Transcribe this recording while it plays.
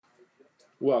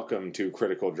Welcome to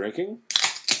Critical Drinking.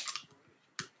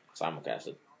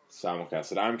 Simulcasted.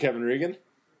 I'm Kevin Regan.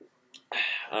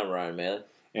 I'm Ryan Maley.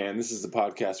 And this is the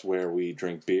podcast where we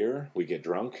drink beer, we get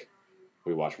drunk,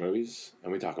 we watch movies,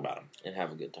 and we talk about them. And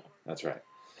have a good time. That's right.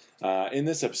 In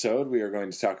this episode, we are going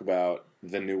to talk about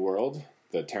The New World,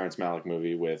 the Terrence Malick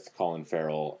movie with Colin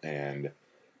Farrell and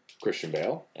Christian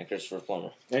Bale. And Christopher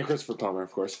Plummer. And Christopher Plummer,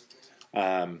 of course.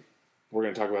 We're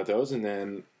going to talk about those, and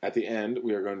then at the end,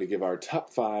 we are going to give our top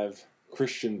 5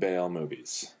 Christian Bale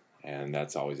movies. And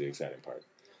that's always the exciting part.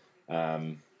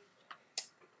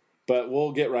 But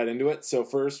we'll get right into it. So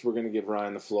first, we're going to give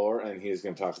Ryan the floor, and he's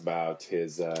going to talk about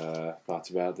his thoughts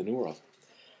about The New World.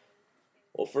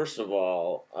 Well, first of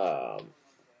all,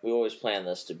 we always plan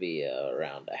this to be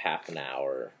around a half an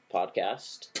hour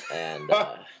podcast. And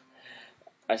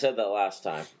I said that last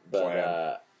time,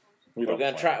 but...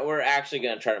 We're actually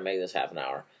gonna try to make this half an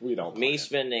hour. We don't. Me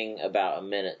spending about a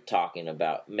minute talking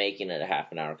about making it a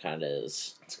half an hour kind of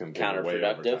is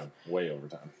counterproductive. Way over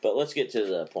time. But let's get to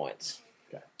the points.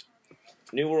 Okay.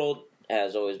 New World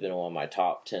has always been one of my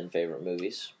top 10 favorite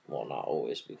movies. Well, not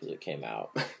always because it came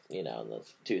out, in the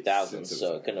 2000s,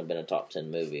 so it couldn't have been a top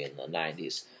 10 movie in the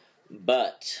 90s.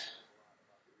 But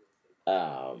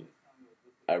I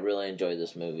really enjoyed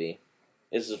this movie.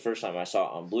 This is the first time I saw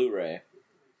it on Blu-ray.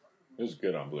 It was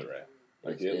good on Blu-ray.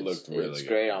 It looked really good. It's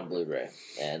great on Blu-ray.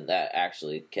 And that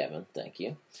actually, Kevin, thank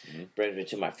you, brings me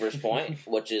to my first point,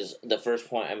 which is the first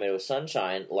point I made with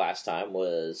Sunshine last time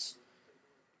was,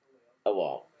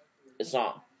 it's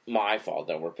not my fault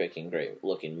that we're picking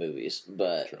great-looking movies,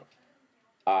 but True.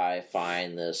 I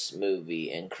find this movie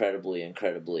incredibly,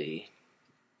 incredibly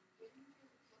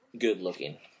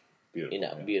good-looking.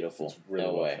 Beautiful. Beautiful. It's really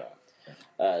no well way. Shot.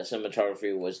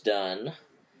 Cinematography was done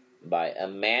by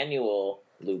Emmanuel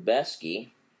Lubezki.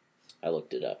 I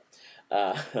looked it up.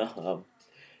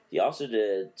 He also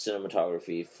did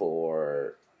cinematography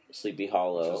for Sleepy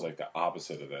Hollow. Which is like the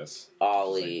opposite of this.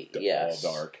 Ollie, yes.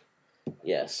 All dark.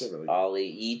 Yes. Really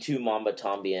Ollie, Y2 Mamba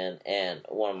Tambien, and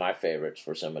one of my favorites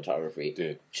for cinematography,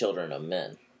 Dude. Children of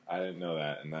Men. I didn't know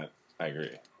that, and I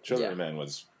agree. Children of Men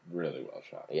was really well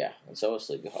shot. Yeah, and so was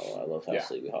Sleepy Hollow. I love how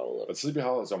Sleepy Hollow looks. But Sleepy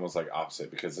Hollow is almost like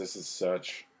opposite, because this is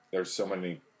there's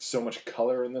so much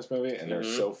color in this movie, and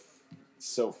there's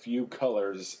so few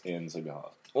colors in Sleepy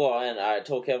Hollow. Well, and I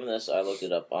told Kevin this. I looked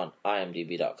it up on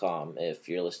IMDb.com. If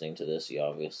you're listening to this, you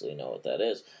obviously know what that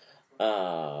is.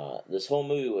 This whole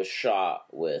movie was shot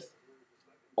with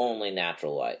only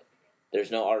natural light.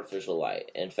 There's no artificial light.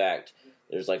 In fact,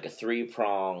 there's like a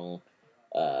 3-prong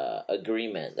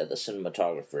agreement that the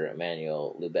cinematographer,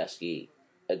 Emmanuel Lubezki,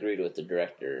 agreed with the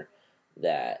director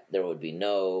that there would be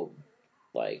no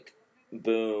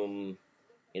boom,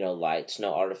 lights,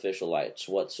 no artificial lights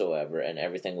whatsoever, and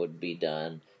everything would be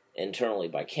done internally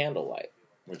by candlelight.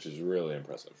 Which is really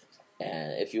impressive.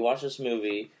 And if you watch this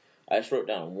movie, I just wrote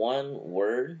down one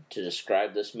word to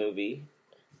describe this movie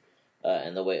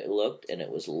and the way it looked, and it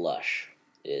was lush.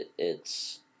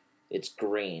 It's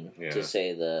green, to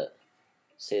say the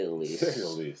least. Say the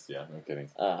least, yeah, no kidding.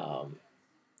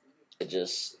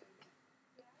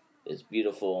 It's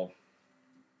beautiful.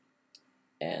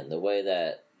 And the way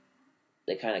that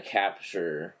they kind of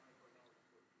capture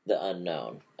the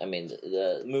unknown. I mean,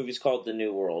 the movie's called The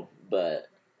New World, but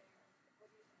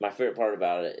my favorite part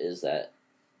about it is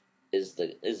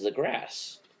the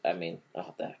grass. I mean,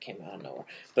 that came out of nowhere.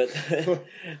 But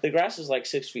the grass is like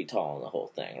 6 feet tall in the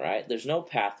whole thing, right? There's no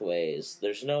pathways.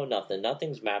 There's no nothing.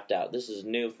 Nothing's mapped out. This is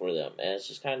new for them, and it's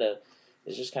just kind of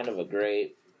a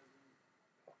great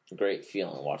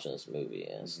feeling watching this movie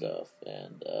and stuff.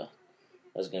 And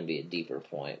that was going to be a deeper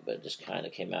point, but it just kind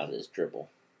of came out as dribble.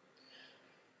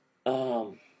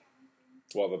 Well,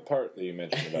 the part that you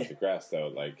mentioned about the grass,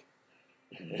 though,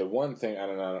 the one thing, I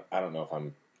don't know if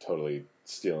I'm totally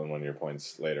stealing one of your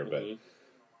points later, but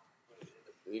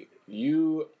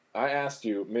I asked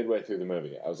you midway through the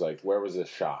movie, I was like, where was this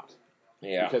shot?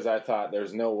 Yeah. Because I thought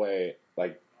there's no way,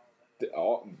 the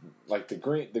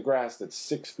grass that's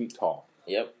 6 feet tall.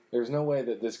 Yep. There's no way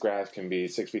that this grass can be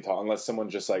 6 feet tall unless someone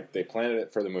just they planted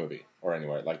it for the movie or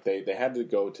anywhere. They had to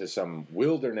go to some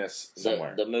wilderness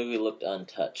somewhere. The movie looked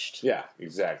untouched. Yeah,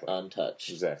 exactly. Untouched.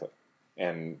 Exactly.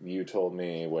 And you told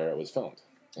me where it was filmed.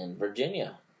 In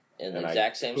Virginia. In the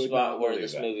exact same spot where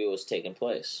this movie was taking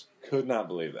place. Could not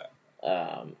believe that.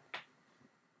 And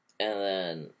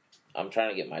then, I'm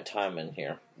trying to get my time in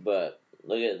here, but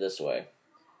look at it this way.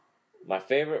 My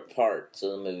favorite parts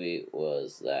of the movie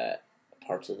was that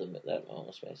that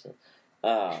almost makes sense.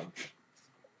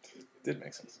 Did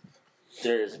make sense.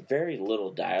 There's very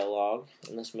little dialogue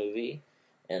in this movie,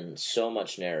 and so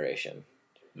much narration.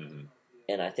 Mm-hmm.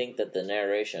 And I think that the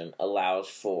narration allows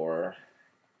for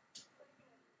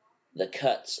the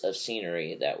cuts of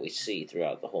scenery that we see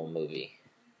throughout the whole movie.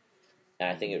 And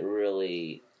I think it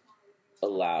really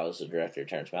allows the director,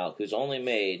 Terrence Malick, who's only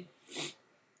made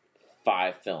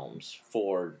 5 films,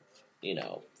 4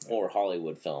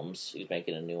 Hollywood films. He's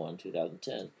making a new one in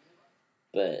 2010.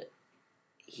 But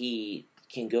he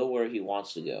can go where he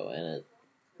wants to go, and it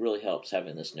really helps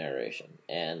having this narration.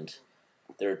 And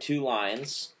there are 2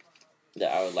 lines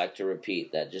that I would like to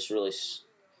repeat that just really...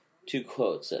 2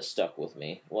 quotes that stuck with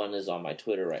me. One is on my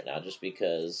Twitter right now, just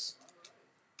because...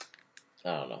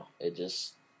 I don't know. It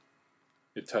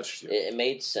touched you. It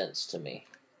made sense to me.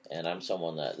 And I'm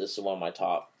someone that... This is one of my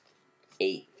top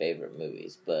 8 favorite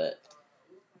movies. But...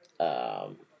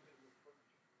 our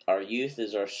youth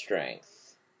is our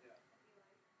strength.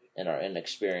 And our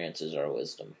inexperience is our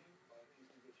wisdom.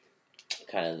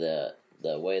 Kind of the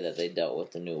way that they dealt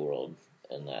with the New World.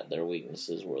 And that their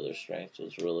weaknesses were their strengths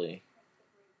was really...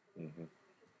 Mm-hmm.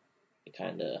 It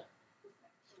kind of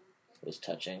was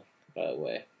touching, by the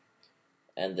way.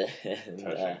 And then...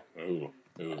 touching.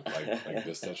 Like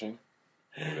this touching?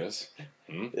 Like this?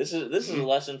 Hmm? This is a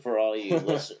lesson for all you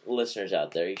listeners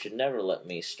out there. You should never let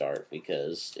me start,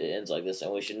 because it ends like this.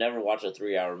 And we should never watch a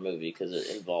 3-hour movie, because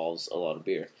it involves a lot of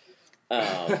beer.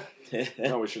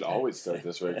 No, we should always start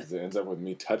this way, because it ends up with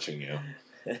me touching you.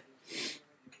 And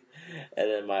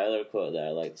then my other quote that I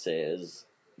like to say is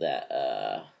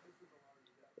that...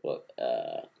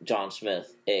 John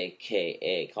Smith,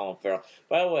 a.k.a. Colin Farrell.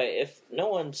 By the way, if no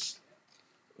one's...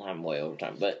 I'm way over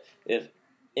time, but if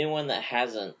anyone that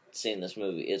hasn't seen this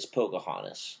movie, it's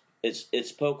Pocahontas.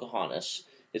 It's Pocahontas.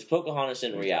 It's Pocahontas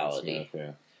in reality. Smith,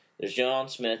 yeah. There's John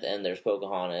Smith and there's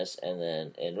Pocahontas, and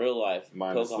then in real life,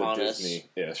 minus Pocahontas... the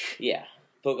Disney-ish. Yeah.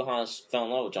 Pocahontas fell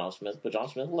in love with John Smith, but John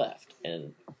Smith left,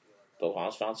 and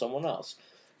Pocahontas found someone else.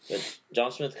 But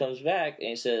John Smith comes back, and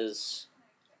he says...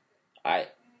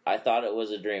 I thought it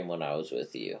was a dream when I was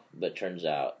with you, but turns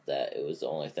out that it was the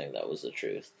only thing that was the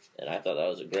truth. And I thought that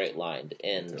was a great line to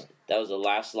end. Okay. That was the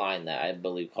last line that I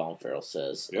believe Colin Farrell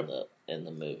says Yep. in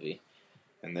the movie.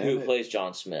 And Who plays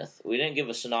John Smith? We didn't give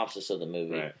a synopsis of the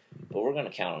movie, right. but we're going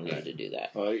to count on you to do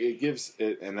that. Well, it gives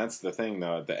it, and that's the thing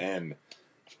though. At the end,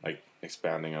 like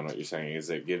expounding on what you're saying, is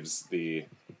it gives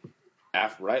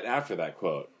right after that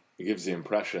quote, it gives the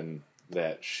impression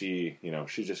that she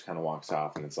just kind of walks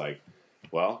off, and it's like,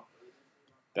 well,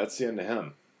 that's the end of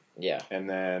him. Yeah. And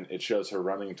then it shows her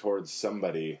running towards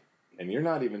somebody, and you're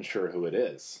not even sure who it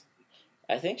is.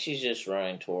 I think she's just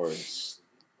running towards...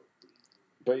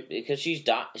 But because she's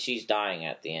dying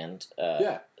at the end.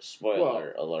 yeah.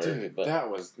 Spoiler alert. Dude, but that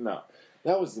was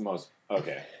the most...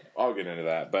 Okay, I'll get into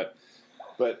that. But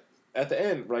at the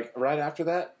end, like right after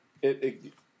that,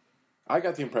 I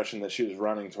got the impression that she was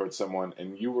running towards someone,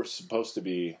 and you were supposed to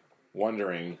be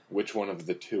wondering which one of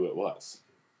the 2 it was.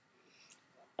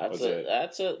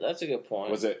 that's a good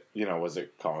point. Was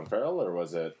it Colin Farrell or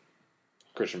was it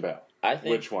Christian Bale? I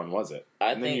think, which one was it?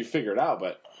 Then you figure it out,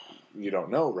 but you don't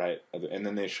know, right? And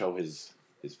then they show his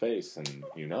face, and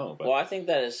But well, I think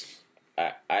that is.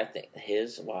 I think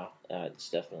his. Wow, it's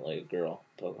definitely a girl,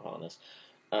 Pocahontas.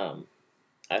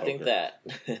 I think that.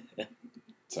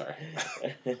 Sorry.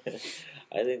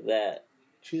 I think that.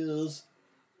 Cheers.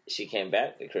 She came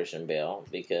back to Christian Bale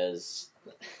because.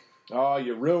 Oh,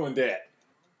 you ruined it.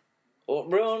 Well,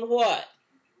 ruined what?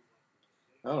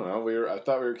 I don't know. I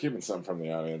thought we were keeping something from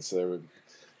the audience. So they would.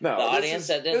 No, the audience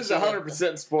that didn't. This is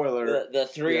 100% spoiler. The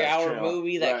 3-hour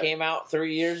movie that came out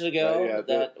 3 years ago.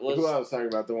 Who I was talking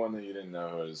about, the one that you didn't know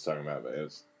who I was talking about, but it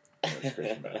was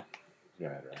Christian Bale. Go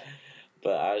ahead, right.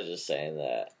 But I was just saying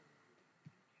that.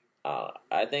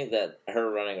 I think that her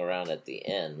running around at the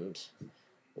end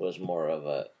was more of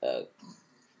a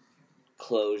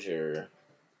closure.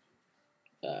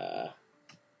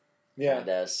 Yeah.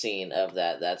 The scene of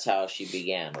that. That's how she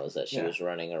began. Was that she was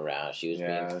running around. She was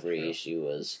being free. True. She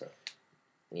was,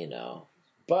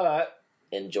 but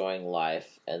enjoying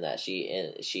life, and that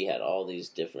she had all these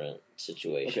different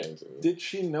situations. Okay. Did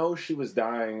she know she was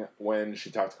dying when she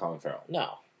talked to Colin Farrell?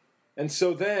 No. And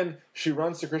so then she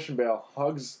runs to Christian Bale,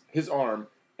 hugs his arm,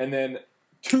 and then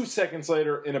 2 seconds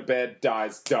later in a bed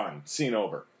dies. Done. Scene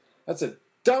over. That's the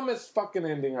dumbest fucking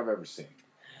ending I've ever seen.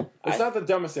 It's not the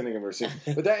dumbest ending I've ever seen,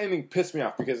 but that ending pissed me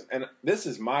off because, and this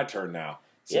is my turn now.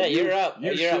 So yeah, you're up.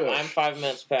 You're up. I'm 5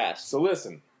 minutes past. So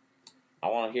listen. I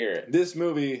want to hear it. This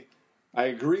movie, I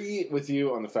agree with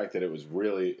you on the fact that it was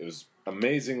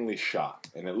amazingly shot,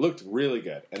 and it looked really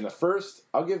good. And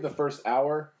I'll give the first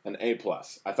hour an A+.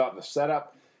 I thought the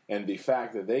setup and the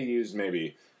fact that they used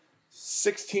maybe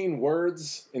 16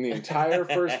 words in the entire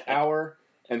first hour,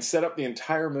 and set up the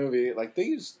entire movie. Like they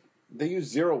use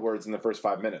 0 words in the first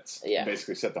 5 minutes. Yeah.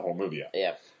 Basically set the whole movie up.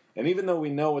 Yeah. And even though we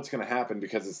know what's going to happen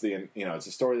because it's it's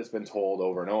a story that's been told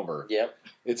over and over. Yep.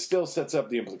 It still sets up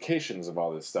the implications of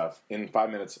all this stuff in 5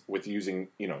 minutes with using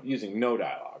no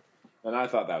dialogue. And I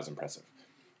thought that was impressive.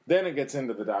 Then it gets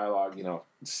into the dialogue,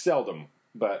 seldom,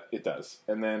 but it does.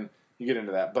 And then you get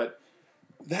into that. But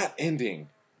that ending,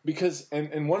 because,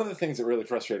 and one of the things that really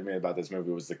frustrated me about this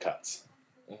movie was the cuts.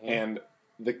 Mm-hmm. And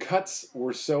the cuts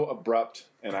were so abrupt,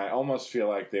 and I almost feel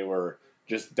like they were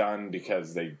just done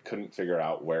because they couldn't figure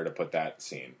out where to put that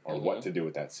scene or what to do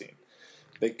with that scene.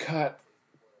 They cut,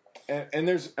 and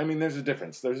there's a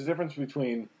difference. There's a difference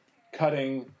between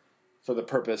cutting for the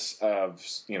purpose of,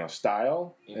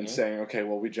 style and saying, okay,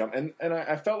 well, we jump. And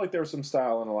I felt like there was some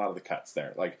style in a lot of the cuts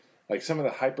there. Like some of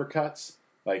the hyper cuts,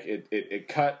 like it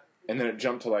cut and then it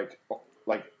jumped to like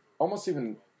almost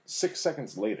even 6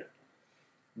 seconds later.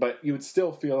 But you would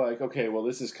still feel like, okay, well,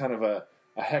 this is kind of a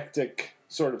hectic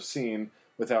sort of scene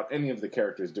without any of the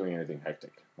characters doing anything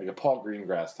hectic. Like a Paul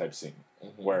Greengrass type scene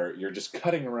where you're just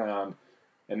cutting around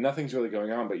and nothing's really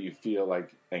going on, but you feel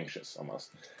like anxious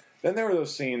almost. Then there were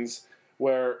those scenes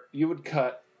where you would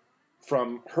cut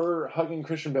from her hugging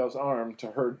Christian Bale's arm to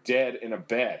her dead in a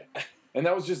bed. And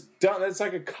that was just done. It's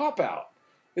like a cop-out.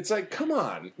 It's like, come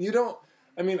on.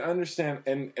 I understand.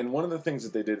 And one of the things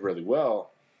that they did really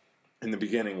well in the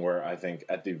beginning, where I think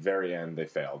at the very end they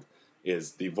failed,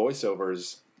 is the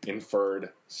voiceovers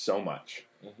inferred so much.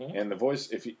 Mm-hmm. And the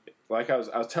voice, I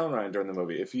was telling Ryan during the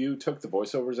movie, if you took the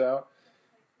voiceovers out,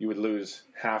 you would lose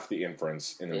half the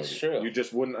inference in the movie. True. You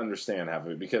just wouldn't understand half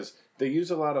of it because they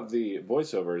use a lot of the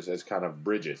voiceovers as kind of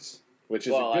bridges, which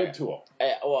is a good tool.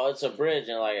 It's a bridge,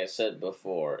 and like I said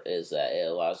before, is that it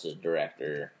allows the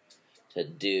director to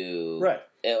do... Right.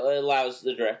 It allows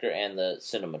the director and the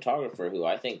cinematographer, who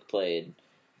I think played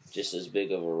just as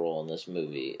big of a role in this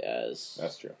movie as...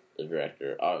 That's true. The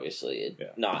director. Obviously,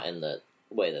 not in the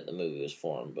way that the movie was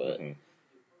formed, but... Mm-hmm.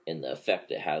 In the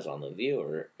effect it has on the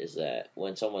viewer, is that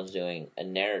when someone's doing a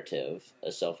narrative,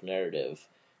 a self-narrative,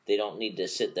 they don't need to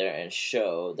sit there and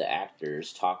show the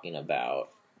actors talking about,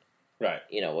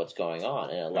 what's going on.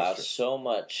 And it allows so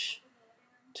much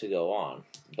to go on.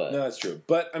 But no, that's true.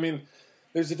 But,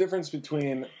 there's a difference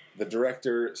between the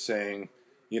director saying,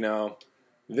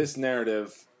 this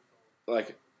narrative,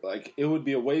 like it would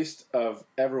be a waste of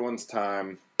everyone's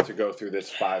time to go through this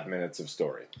 5 minutes of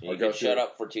story. You can shut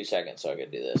up for 2 seconds so I can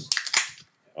do this.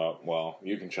 Well,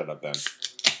 you can shut up then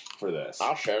for this.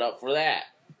 I'll shut up for that.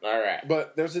 All right.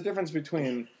 But there's a difference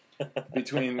between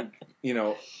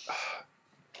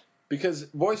because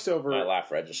voiceover... My laugh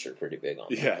registered pretty big on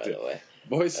that, by the way.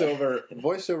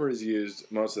 Voiceover is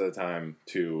used most of the time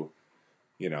to,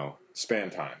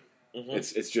 span time. Mm-hmm.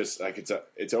 It's just like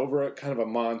it's over a kind of a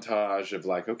montage of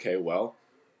like, okay, well,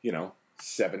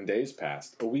 7 days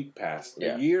passed, a week passed,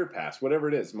 a year passed, whatever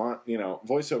it is.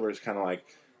 Voiceover is kind of like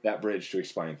that bridge to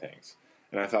explain things.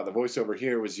 And I thought the voiceover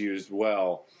here was used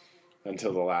well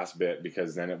until the last bit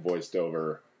because then it voiced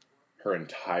over her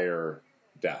entire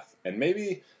death. And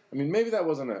maybe that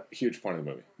wasn't a huge point of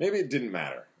the movie. Maybe it didn't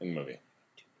matter in the movie.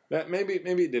 Maybe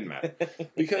it didn't matter.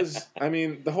 Because,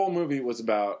 the whole movie was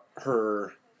about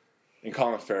her and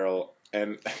Colin Farrell.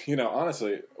 And,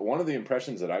 honestly, one of the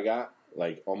impressions that I got,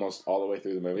 like almost all the way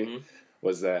through the movie,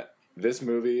 was that this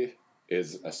movie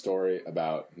is a story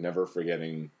about never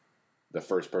forgetting the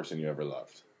first person you ever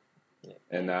loved. Yeah.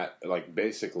 And that,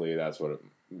 basically that's what it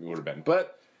would have been.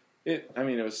 But it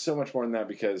was so much more than that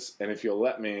because, and if you'll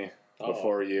let me,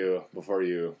 before you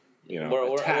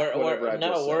attack whatever I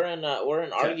just said. We're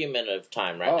in argumentative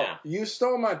time now. You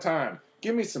stole my time.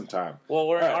 Give me some time. Well,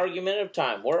 we're in argumentative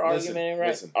time. We're arguing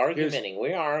right. Argumenting.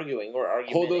 We are arguing. We're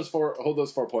arguing. Hold those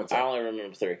 4 points up. I only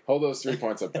remember 3. Hold those 3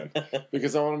 points up then,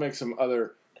 because I want to make some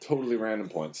other totally random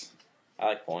points. I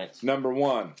like points. Number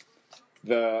 1,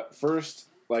 the first,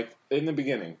 in the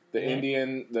beginning, the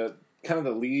Indian, the kind of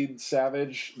the lead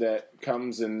savage that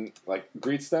comes and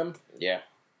greets them. Yeah.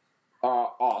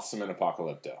 Awesome in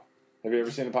Apocalypto. Have you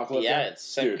ever seen Apocalypto? Yeah,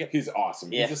 it's dude. He's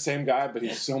awesome. Yeah. He's the same guy, but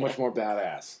he's so much more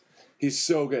badass. He's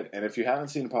so good. And if you haven't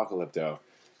seen Apocalypto,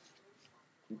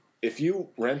 if you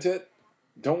rent it,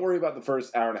 don't worry about the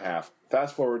first hour and a half.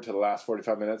 Fast forward to the last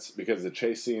 45 minutes because the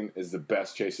chase scene is the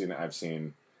best chase scene I've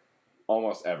seen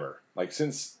almost ever.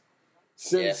 Since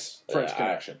French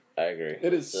Connection. I agree.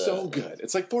 It is so good.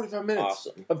 It's 45 minutes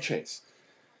of chase.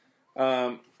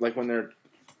 When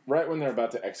they're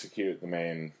about to execute the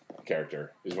main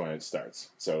character is when it starts.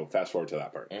 So fast forward to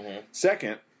that part. Mm-hmm.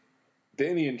 Second, the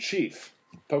Indian chief,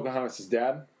 Pocahontas'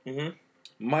 dad,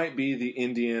 might be the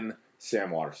Indian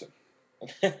Sam Waterston.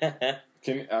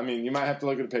 You might have to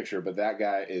look at a picture, but that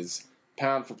guy is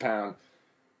pound for pound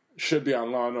should be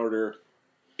on Law and Order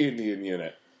Indian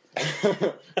Unit.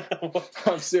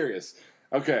 I'm serious.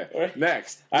 Okay,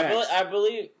 next. I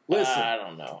believe. Listen, I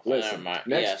don't know. Listen.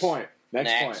 Next point.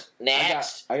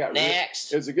 Next. I got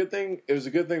Next. It was a good thing. It was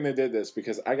a good thing they did this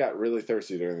because I got really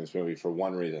thirsty during this movie for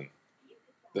one reason.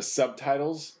 The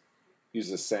subtitles use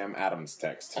the Sam Adams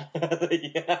text.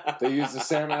 Yeah. They use the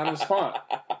Sam Adams font,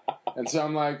 and so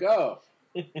I'm like, oh,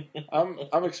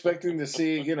 I'm expecting to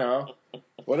see,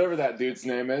 whatever that dude's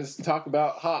name is, talk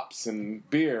about hops and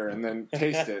beer, and then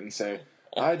taste it and say,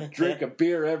 I drink a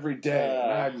beer every day,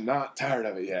 and I'm not tired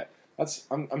of it yet.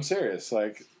 I'm serious,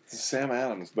 like Sam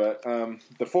Adams. But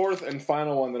the fourth and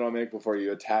final one that I'll make before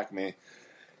you attack me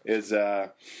is.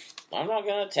 I'm not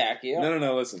gonna attack you.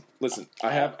 No. Listen.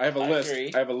 I have a list.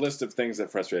 Agree. I have a list of things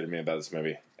that frustrated me about this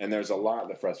movie, and there's a lot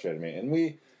that frustrated me.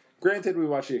 And granted, we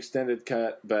watched the extended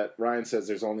cut, but Ryan says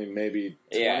there's only maybe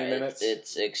 20 minutes.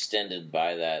 It's extended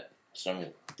by that some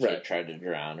kid tried to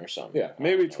drown or something. Yeah,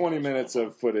 maybe 20 minutes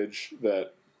of footage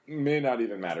that may not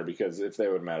even matter because if they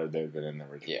would matter, they'd have been in the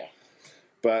original. Yeah.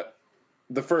 But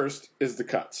the first is the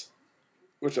cuts,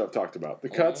 which I've talked about. The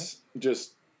cuts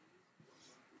just.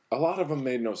 A lot of them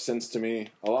made no sense to me.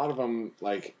 A lot of them,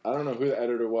 I don't know who the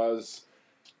editor was,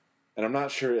 and I'm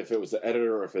not sure if it was the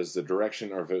editor or if it was the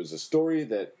direction or if it was the story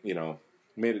that,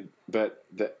 made it. But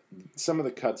some of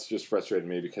the cuts just frustrated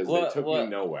me because they took me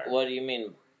nowhere. What do you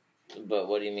mean? But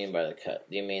what do you mean by the cut?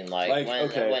 Do you mean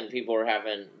when people were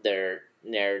having their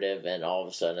narrative and all of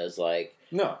a sudden it's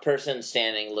person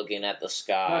standing looking at the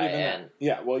sky and that.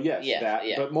 Yeah, well, yes, that.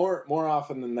 Yeah. But more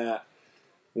often than that.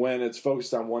 When it's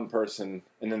focused on one person,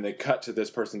 and then they cut to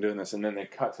this person doing this, and then they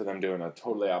cut to them doing a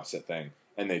totally opposite thing,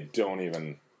 and they don't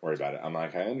even worry about it. I'm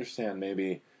like, I understand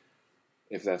maybe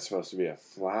if that's supposed to be a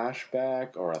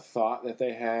flashback or a thought that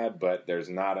they had, but there's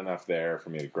not enough there for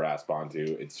me to grasp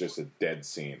onto. It's just a dead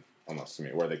scene, almost to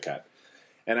me, where they cut.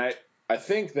 And I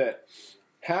think that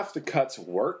half the cuts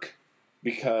work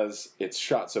because it's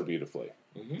shot so beautifully.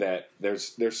 Mm-hmm. That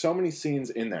there's so many scenes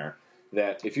in there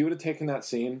that if you would have taken that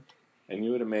scene and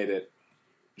you would have made it,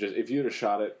 if you would have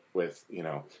shot it with,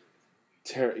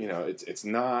 it's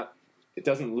not, it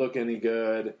doesn't look any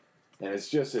good, and it's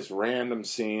just this random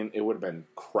scene, it would have been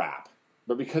crap.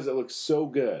 But because it looks so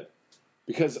good,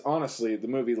 because honestly, the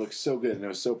movie looks so good and it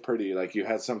was so pretty, you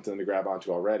had something to grab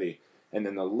onto already, and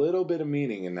then the little bit of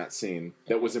meaning in that scene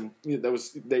that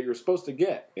you're supposed to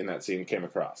get in that scene came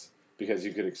across. Because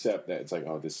you could accept that it's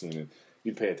this scene,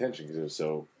 you'd pay attention because it was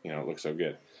so, it looks so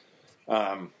good.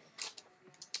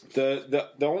 The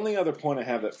only other point I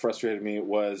have that frustrated me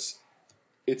was,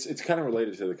 it's kind of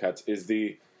related to the cuts, is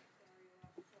the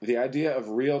idea of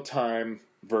real time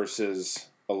versus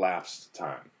elapsed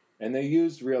time. And they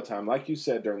used real time, like you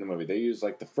said during the movie. They used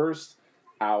the first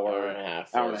hour and a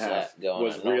half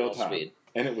was real time, speed.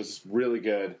 And it was really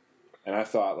good. And I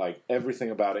thought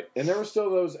everything about it, and there were still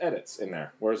those edits in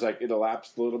there, whereas it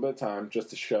elapsed a little bit of time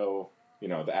just to show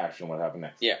the action, what happened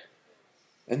next. Yeah.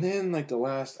 And then the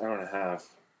last hour and a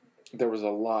half. There was a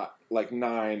lot,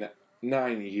 9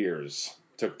 years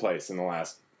took place in the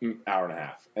last hour and a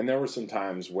half. And there were some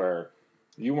times where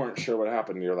you weren't sure what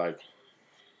happened. You're like,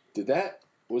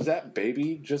 was that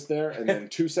baby just there? And then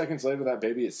 2 seconds later, that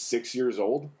baby is 6 years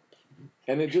old?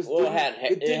 And it just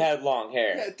it had long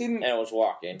hair. Yeah, it didn't. And it was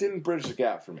walking. It didn't bridge the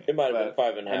gap for me. It might have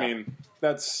been 5.5. I mean,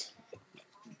 that's...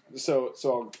 So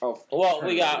I'll well,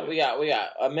 we got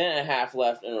a minute and a half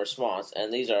left in response,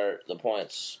 and these are the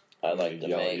points I'd like to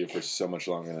yell make. At you for so much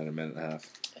longer than a minute and a half.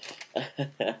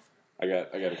 I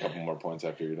got a couple more points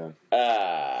after you're done.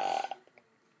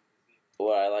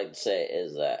 What I'd like to say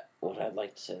is that that's a bad way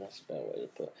to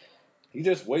put it. You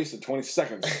just wasted 20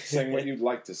 seconds saying what you'd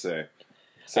like to say.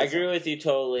 I agree with you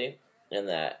totally in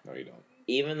that. No, you don't.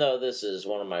 Even though this is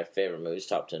one of my favorite movies,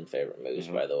 top 10 favorite movies,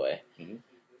 by the way,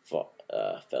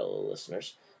 fellow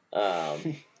listeners,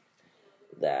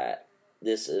 that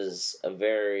this is a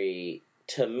very,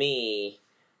 to me,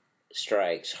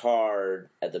 strikes hard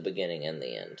at the beginning and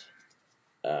the end.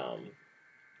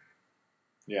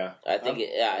 Yeah, I think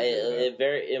it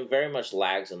very much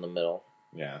lags in the middle.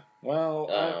 Yeah, well,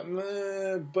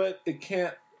 but it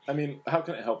can't. I mean, how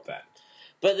can it help that?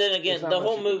 But then again, the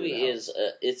whole movie is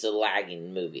it's a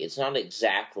lagging movie. It's not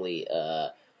exactly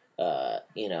an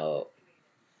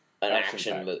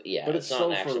action movie. Yeah, but it's not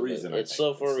slow an action for a reason. It's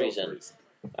slow for a reason.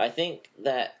 I think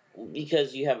that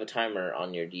because you have a timer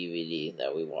on your DVD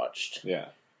that we watched. Yeah.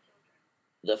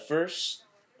 The first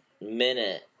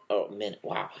minute.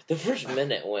 Wow. The first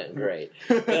minute went great.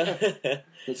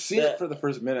 See it for the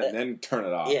first minute and then turn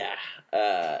it off. Yeah.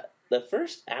 The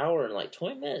first hour and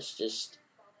 20 minutes just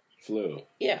flew.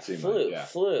 Yeah, flew, like,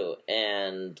 flew.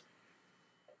 And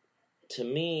to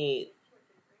me,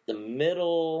 the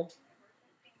middle...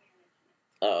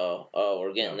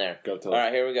 we're getting there. Go tell All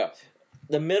right, here we go.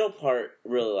 The middle part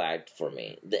really lagged for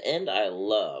me. The end I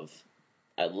love.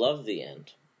 I love the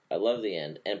end. I love the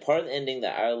end. And part of the ending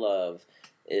that I love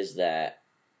is that,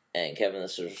 and Kevin,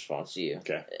 this is a response to you,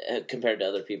 okay, compared to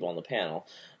other people on the panel,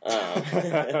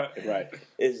 right,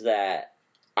 is that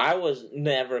I was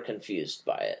never confused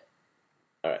by it.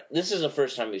 All right, this is the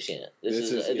first time we've seen it.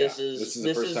 This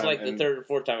is like the third or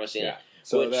fourth time I've seen it.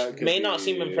 So which may not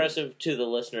seem impressive to the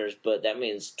listeners, but that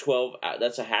means 12.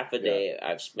 That's a half a day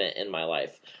I've spent in my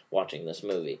life watching this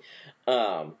movie.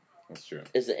 That's true.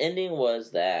 Is the ending was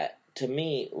that, to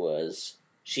me, was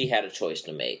she had a choice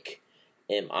to make.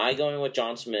 Am I going with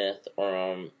John Smith or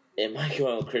am I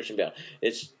going with Christian Bale?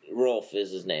 It's Rolf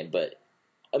is his name, but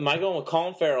am I going with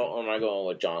Colin Farrell or am I going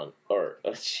with John?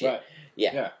 Right.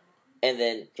 Yeah. And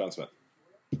then John Smith.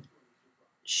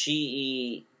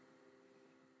 She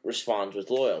responds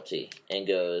with loyalty and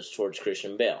goes towards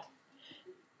Christian Bale.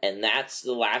 And that's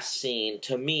the last scene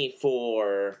to me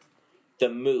for the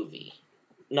movie.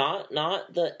 Not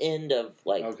the end of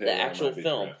the actual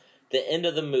film. Correct. The end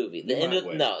of the movie. The end of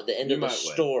the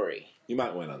story. You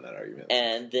might win on that argument.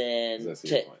 And then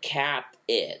to cap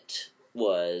it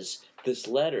was this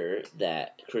letter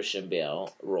that Christian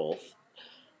Bale, Rolf,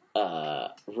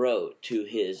 wrote to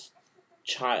his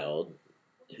child,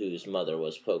 whose mother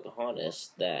was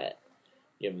Pocahontas, that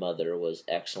your mother was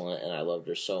excellent and I loved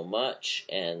her so much,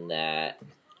 and that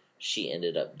she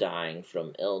ended up dying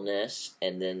from illness,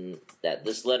 and then that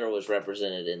this letter was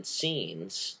represented in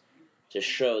scenes to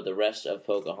show the rest of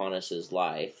Pocahontas'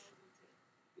 life,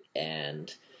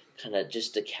 and kind of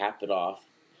just to cap it off,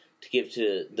 to give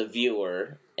to the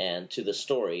viewer and to the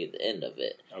story at the end of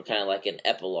it. Okay. Kind of like an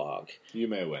epilogue. You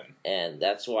may win. And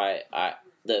that's why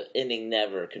the ending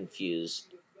never confused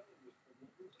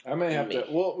I may have to.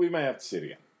 Well, we may have to see it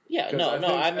again. Yeah,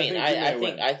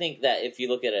 I think that if you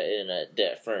look at it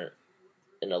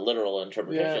in a literal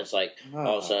interpretation, it's like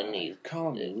all of a sudden you're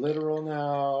calling me literal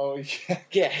now.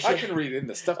 Yeah, I can read in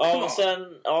the stuff. All of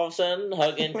a sudden,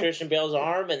 hugging Christian Bale's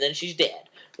arm, and then she's dead.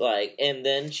 And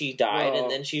then she died,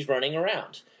 and then she's running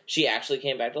around. She actually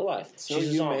came back to life. So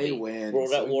she's a zombie.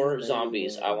 World at War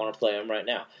zombies. I want to play them right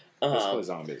now. Let's play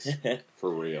zombies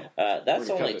for real. That's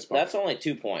only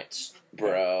 2 points,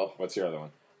 bro. What's your other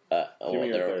one?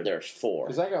 There's 4.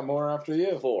 Because I got more after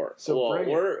you. 4. So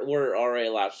we're already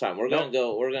elapsed time. We're gonna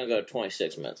go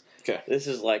 26 minutes. Okay. This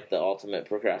is like the ultimate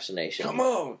procrastination. Come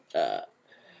on.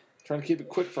 Trying to keep it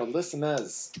quick for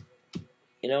listeners.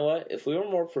 You know what? If we were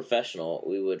more professional,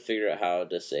 we would figure out how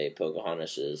to say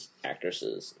Pocahontas'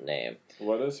 actress's name.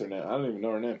 What is her name? I don't even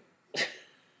know her name.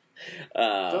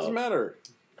 Doesn't matter.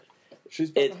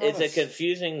 She's It's a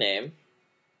confusing name.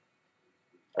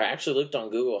 I actually looked on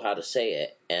Google how to say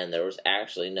it, and there was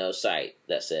actually no site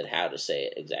that said how to say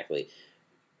it exactly.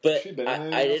 But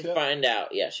I did find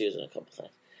out. Yeah, she was in a couple things.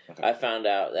 Okay. I found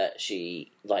out that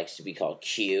she likes to be called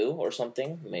Q or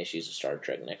something. Maybe she's a Star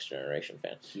Trek Next Generation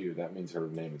fan. Q, that means her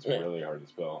name is really hard to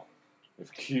spell.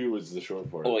 If Q is the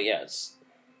short for it. Oh, yeah.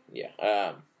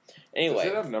 Anyway. Does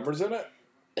it have numbers in it?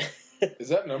 Is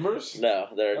that numbers? No,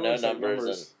 there are no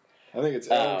numbers. I think it's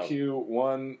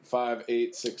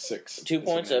LQ15866. 2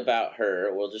 points about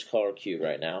her. We'll just call her Q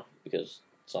right now because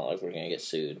it's not like we're going to get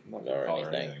sued or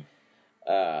anything.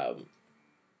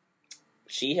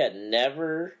 She had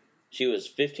never... She was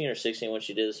 15 or 16 when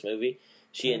she did this movie.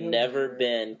 She had never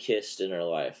been kissed in her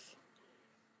life.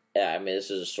 I mean,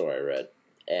 this is a story I read.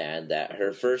 And that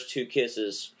her first 2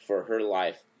 kisses for her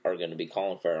life are going to be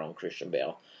Colin Farrell and Christian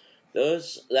Bale.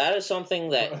 That is something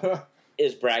that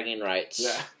is bragging rights.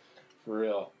 Yeah, for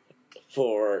real.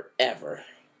 Forever.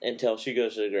 Until she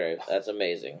goes to the grave. That's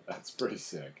amazing. That's pretty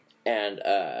sick. And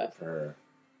for her.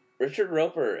 Richard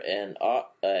Roper and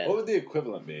what would the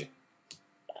equivalent be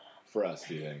for us,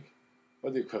 do you think?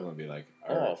 What would the equivalent be like?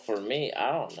 For me,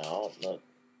 I don't know. Look.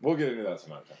 We'll get into that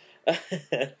some other time.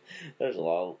 There's a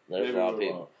lot of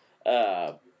people.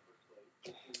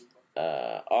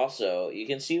 Also, you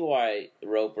can see why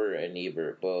Roper and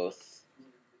Ebert both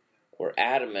were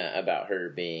adamant about her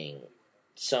being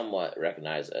somewhat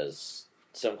recognized as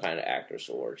some kind of actress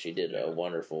award. She did a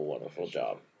wonderful, wonderful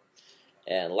job.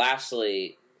 And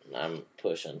lastly, I'm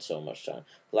pushing so much time.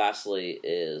 Lastly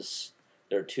is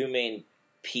there are 2 main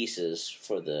pieces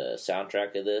for the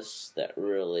soundtrack of this that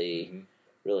really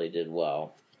did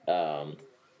well. Das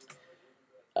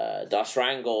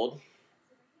Rheingold,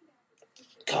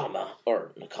 colon,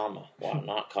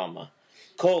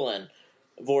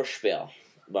 Vorspiel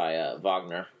by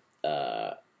Wagner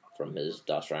from his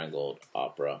Das Rheingold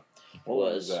opera. What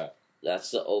was that?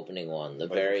 That's the opening one. The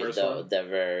Like very, the first the, one? the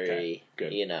very, Okay,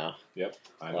 good. you know, Yep.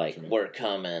 I know like what you mean. we're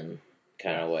coming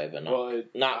kind of way, but not Well,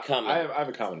 not coming. I have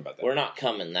a comment about that. We're not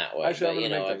coming that way. Actually, but I'm going you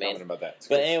to know make what I that mean. comment about that.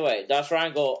 But anyway, Das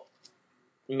Rheingold,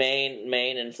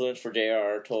 main influence for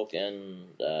J.R.R. Tolkien,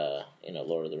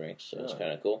 Lord of the Rings, so it's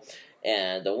kind of cool.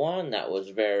 And the one that was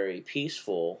very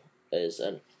peaceful is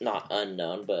not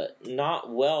unknown, but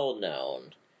not well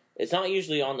known. It's not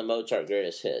usually on the Mozart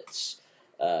Greatest Hits.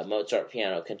 Mozart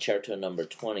Piano Concerto Number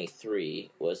 23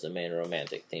 was the main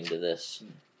romantic theme to this.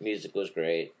 Music was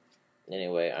great.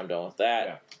 Anyway, I'm done with that.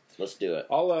 Yeah. Let's do it.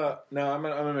 I'm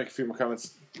gonna make a few more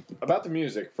comments about the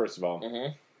music. First of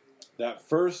all, that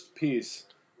first piece,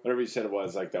 whatever you said it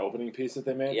was, like the opening piece that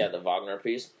they made. Yeah, the Wagner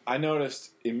piece. I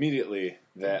noticed immediately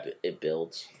that it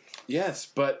builds. Yes,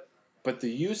 but the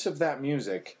use of that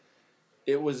music,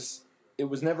 it was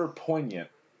never poignant,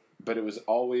 but it was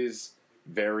always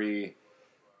very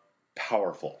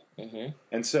powerful.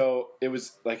 And so it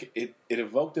was like it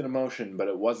evoked an emotion, but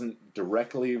it wasn't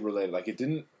directly related. Like it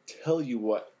didn't tell you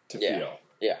what to feel.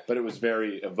 Yeah. But it was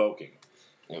very evoking.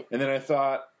 And then I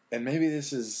thought, and maybe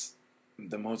this is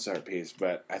the Mozart piece,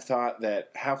 but I thought that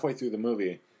halfway through the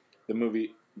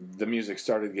music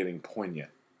started getting poignant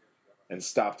and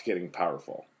stopped getting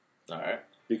powerful. All right.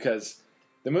 Because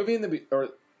the movie in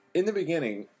the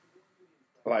beginning,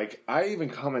 like I even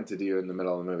commented to you in the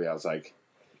middle of the movie, I was like,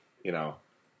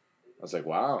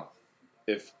 wow,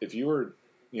 if you were,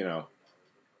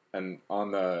 and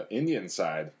on the Indian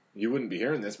side, you wouldn't be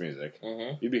hearing this music.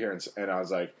 You'd be hearing, and I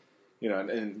was like,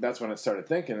 and that's when it started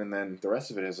thinking, and then the rest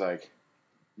of it is like,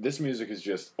 this music is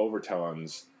just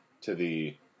overtones to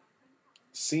the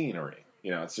scenery.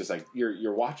 It's just like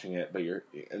you're watching it, but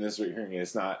and this is what you're hearing.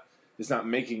 It's not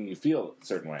making you feel a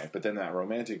certain way, but then that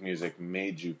romantic music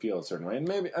made you feel a certain way, and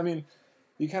maybe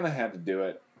you kind of had to do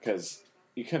it because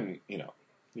you couldn't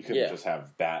just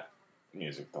have that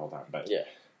music the whole time. But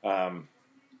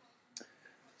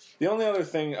the only other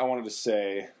thing I wanted to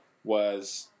say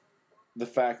was the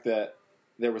fact that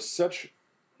there was such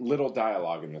little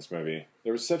dialogue in this movie.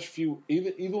 There was such few,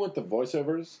 even with the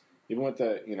voiceovers, even with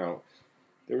the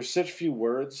there were such few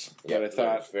words that I thought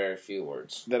there was very few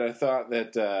words that I thought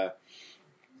that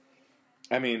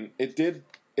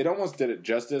it almost did it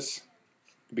justice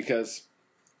because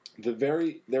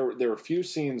there were few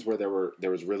scenes where there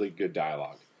was really good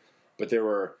dialogue, but there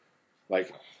were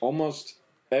like almost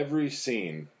every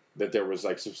scene that there was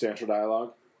like substantial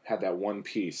dialogue had that one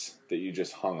piece that you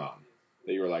just hung on,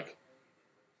 that you were like,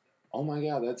 oh my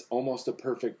god, that's almost a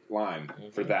perfect line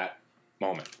for that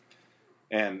moment.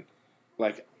 And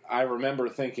like I remember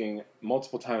thinking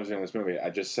multiple times during this movie, I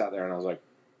just sat there and I was like,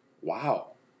 wow.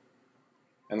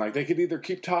 And like they could either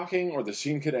keep talking or the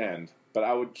scene could end, but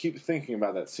I would keep thinking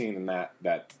about that scene and that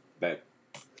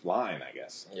line, I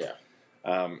guess. Yeah.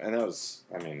 And that was,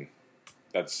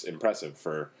 that's impressive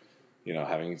for,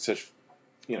 having such,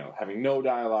 having no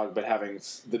dialogue, but having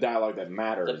the dialogue that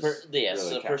matters.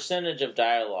 The percentage of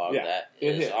dialogue that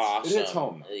is awesome. It hits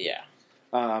home. Yeah.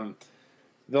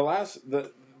 The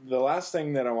last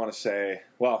thing that I want to say,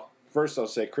 well, first I'll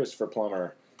say Christopher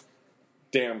Plummer,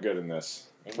 damn good in this,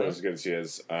 for as good as he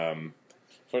is.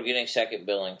 For getting second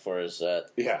billing for his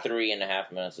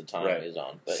 3.5 minutes of time he's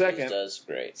on. But he does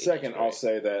great. I'll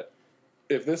say that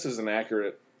if this is an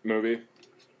accurate movie,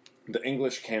 the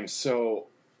English came so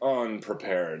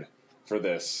unprepared for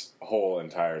this whole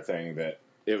entire thing that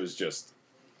it was just,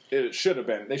 they should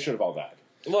have all died.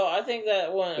 Well, I think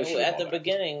that one at the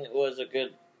beginning was a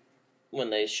good, when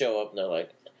they show up and they're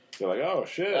like, oh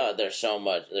shit! There's so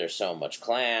much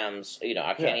clams.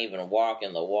 I can't even walk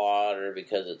in the water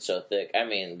because it's so thick.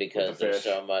 Because there's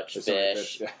so much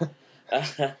fish.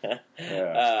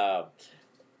 Yeah.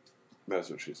 That's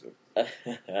what she said.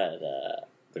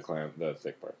 The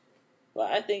thick part. Well,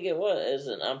 I think it was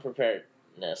an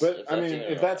unpreparedness. But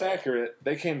if that's accurate,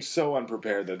 they came so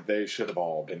unprepared that they should have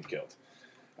all been killed.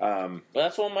 But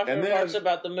that's one of my favorite parts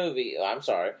about the movie. Oh, I'm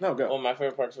sorry. No, go. One of my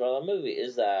favorite parts about the movie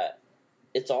is that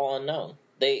it's all unknown.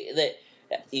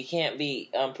 You can't be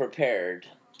unprepared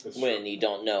when you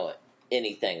don't know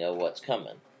anything of what's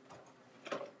coming.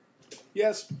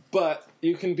 Yes, but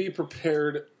you can be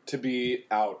prepared to be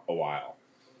out a while.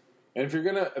 And if you're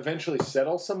going to eventually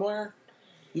settle somewhere,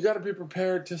 you got to be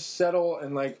prepared to settle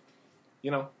and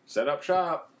set up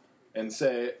shop and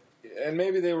say, and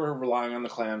maybe they were relying on the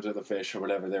clams or the fish or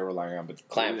whatever they were relying on, but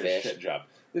clamfish. They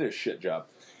did a shit job.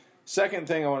 Second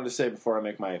thing I wanted to say before I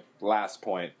make my last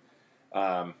point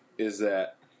is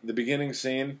that the beginning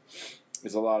scene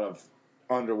is a lot of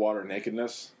underwater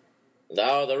nakedness.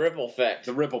 Oh, the ripple effect.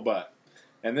 The ripple butt.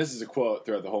 and this is a quote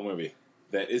throughout the whole movie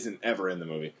that isn't ever in the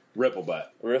movie. Ripple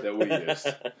butt that we used.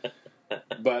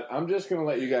 But I'm just going to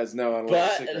let you guys know on a little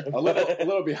secret. A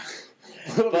little behind.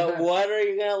 But what are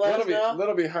you going to let us know? A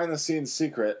little behind the scenes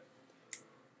secret.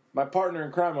 My partner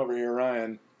in crime over here,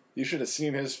 Ryan, you should have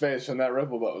seen his face when that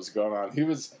ripple butt was going on. He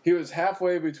was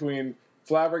halfway between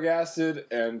flabbergasted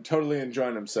and totally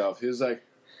enjoying himself. He was like,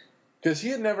 because he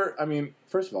had never, I mean,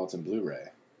 first of all, it's in Blu-ray,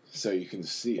 so you can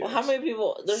see it. Well, how many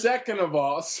people? Second of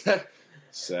all,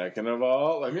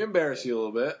 let me embarrass you a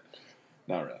little bit.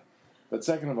 Not really. But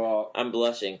second of all, I'm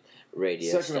blushing.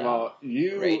 Radio. Second of all,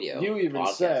 you even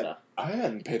said, I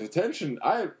hadn't paid attention.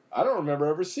 I don't remember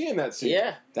ever seeing that scene.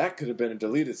 Yeah. That could have been a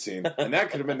deleted scene. And that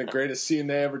could have been the greatest scene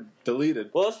they ever deleted.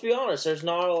 Well, let's be honest. There's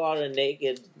not a lot of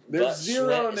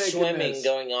swimming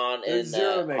going on in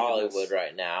Hollywood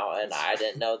right now. And I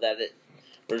didn't know that it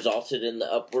resulted in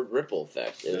the upward ripple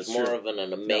effect. It was more of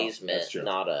an amazement,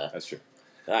 not a... That's true.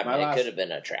 I mean, it could have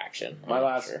been an attraction. My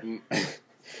last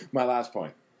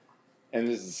point, and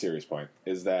this is a serious point,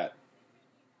 is that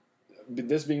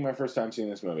this being my first time seeing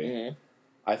this movie,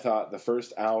 I thought the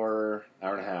first hour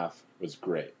and a half was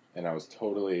great, and I was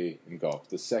totally engulfed.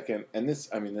 The second, and this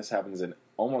happens in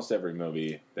almost every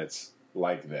movie that's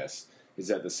like this, is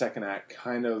that the second act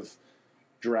kind of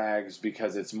drags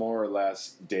because it's more or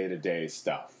less day-to-day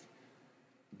stuff.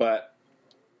 But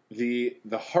the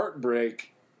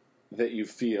heartbreak that you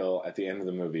feel at the end of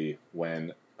the movie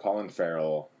when Colin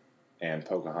Farrell and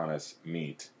Pocahontas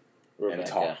meet and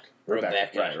talk.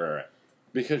 Rebecca. Right.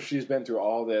 Because she's been through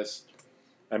all this.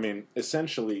 I mean,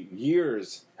 essentially,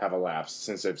 years have elapsed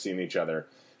since they've seen each other.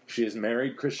 She has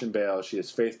married Christian Bale. She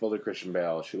is faithful to Christian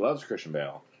Bale. She loves Christian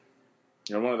Bale.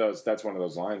 You know, that's one of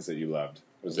those lines that you loved.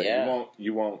 Was that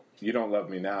you don't love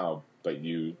me now, but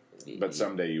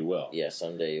someday you will. Yeah,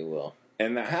 someday you will.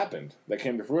 And that happened. That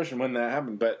came to fruition when that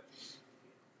happened. But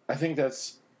I think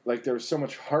that's, like, there was so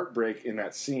much heartbreak in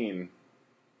that scene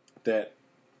that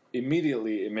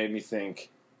immediately it made me think,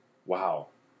 wow,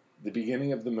 the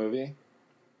beginning of the movie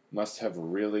must have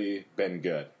really been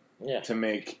good to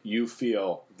make you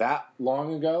feel that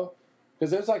long ago.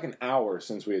 Because there's like an hour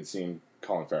since we had seen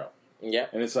Colin Farrell. Yeah.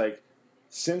 And it's like,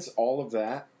 since all of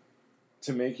that,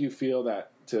 to make you feel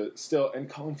that, to still, and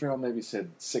Colin Farrell maybe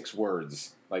said 6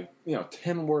 words,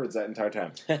 10 words that entire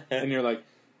time. And you're like,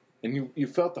 and you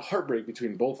felt the heartbreak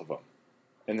between both of them.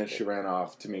 And then she ran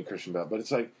off to meet Christian Bale. But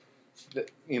it's like, the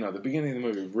beginning of the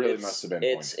movie really must have been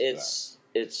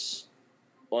It's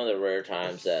one of the rare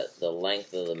times that the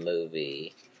length of the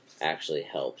movie actually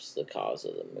helps the cause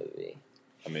of the movie.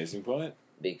 Amazing point.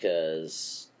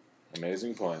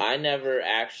 Amazing point. I never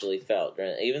actually felt,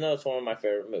 even though it's one of my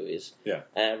favorite movies, I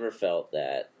never felt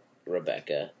that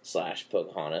Rebecca /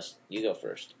 Pocahontas. You go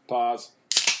first. Pause.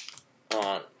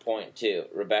 On point 2,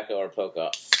 Rebecca or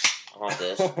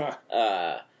Pocahontas.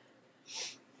 I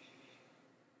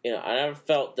never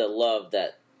felt the love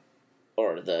that,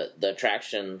 or the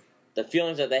attraction, the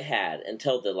feelings that they had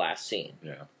until the last scene.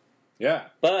 Yeah.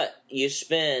 But you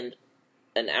spend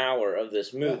an hour of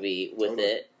this movie with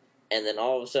it, and then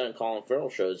all of a sudden Colin Farrell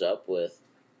shows up with,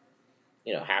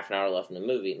 half an hour left in the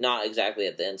movie. Not exactly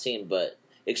at the end scene, but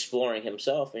exploring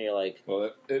himself, and you're like...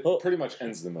 Well, it pretty much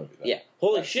ends the movie, though. Yeah.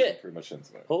 Holy shit. Pretty much ends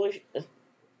the movie.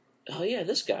 Oh, yeah,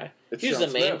 this guy. It's he's Sean the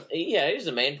main. Smith. Yeah, he's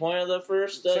the main point of the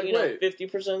first, 50%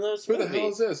 of this movie. Who the hell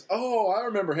is this? Oh, I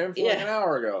remember him from an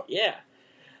hour ago. Yeah.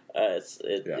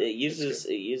 It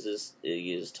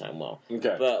uses time well.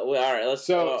 Okay. But, all right, let's...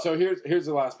 So here's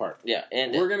the last part. Yeah,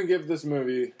 and... We're going to give this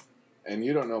movie, and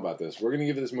you don't know about this, we're going to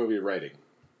give this movie a rating.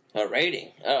 A rating?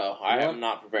 Oh, I am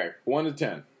not prepared. 1 to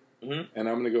 10. Mm-hmm. And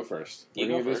I'm going to go first. We're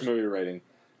going to give this movie a rating.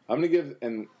 I'm going to give,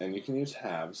 and you can use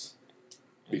halves,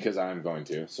 because I'm going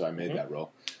to, so I made that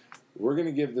rule. We're going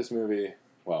to give this movie,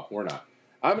 well, we're not.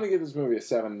 I'm going to give this movie a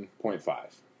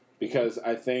 7.5, because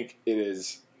I think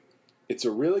it's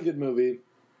a really good movie.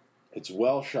 It's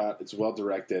well shot. It's well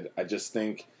directed. I just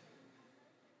think,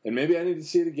 and maybe I need to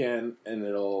see it again, and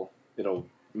it'll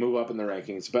move up in the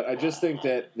rankings. But I just think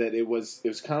that it was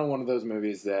kind of one of those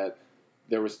movies that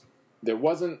there's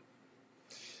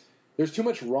too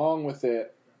much wrong with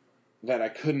it that I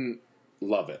couldn't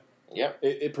love it. Yep.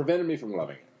 It prevented me from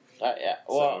loving it. Yeah.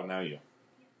 Well, so now you.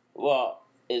 Well,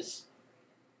 it's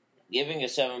giving a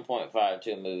 7.5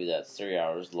 to a movie that's 3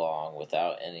 hours long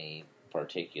without any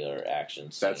particular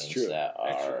action scenes that are.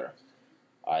 Actually.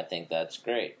 I think that's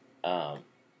great. I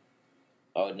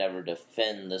would never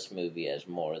defend this movie as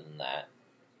more than that.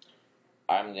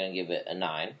 I'm going to give it a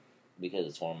 9 because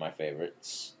it's one of my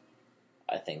favorites.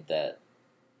 I think that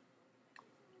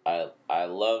I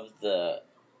love the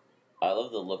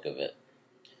look of it.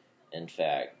 In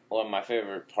fact, one of my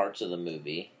favorite parts of the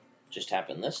movie just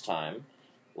happened this time,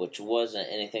 which wasn't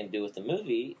anything to do with the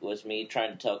movie, was me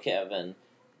trying to tell Kevin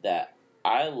that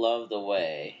I love the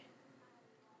way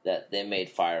that they made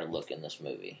fire look in this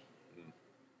movie.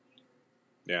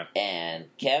 Yeah. And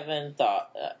Kevin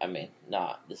thought,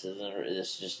 this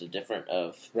is just a different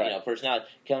personality.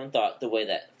 Kevin thought the way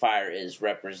that fire is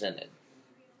represented.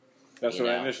 That's what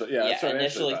I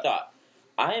initially thought.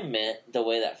 I meant the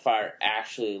way that fire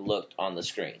actually looked on the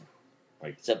screen.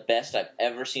 Like, it's the best I've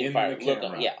ever seen fire look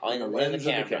on. Yeah, in the lens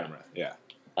of the camera. Yeah.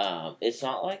 It's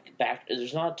not like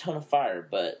there's not a ton of fire,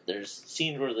 but there's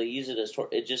scenes where they use it as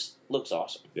it just looks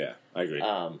awesome. Yeah, I agree.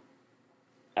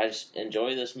 I just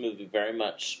enjoy this movie very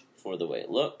much for the way it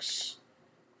looks.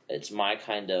 It's my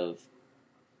kind of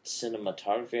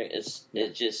cinematography.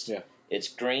 It's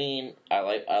green.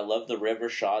 I love the river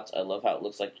shots. I love how it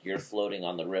looks like you're floating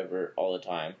on the river all the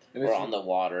time or on the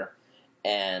water,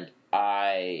 and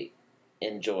I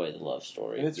enjoy the love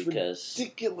story. And it's because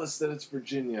ridiculous that it's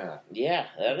Virginia. Yeah,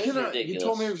 that is ridiculous. You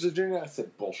told me it was Virginia. I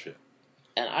said bullshit.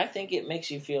 And I think it makes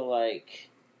you feel like,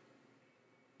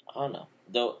 I don't know.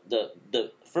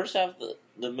 The first half of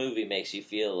the movie makes you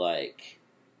feel like,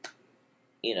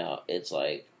 it's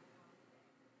like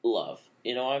love.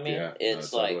 You know what I mean? Yeah,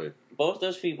 it's like totally. Both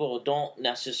those people don't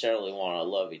necessarily want to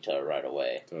love each other right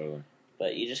away. Totally.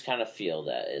 But you just kind of feel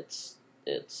that it's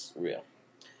real.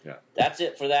 Yeah. That's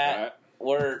it for that. Right.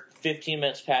 We're 15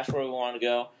 minutes past where we want to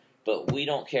go, but we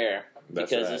don't care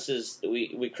because this is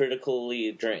we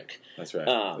critically drink. That's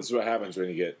right. This is what happens when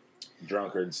you get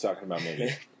drunkards talking about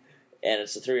movies. And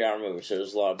it's a 3-hour movie, so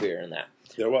there's a lot of beer in that.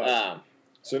 There was.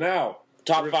 So now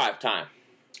top 5 time.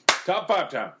 Top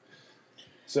 5 time.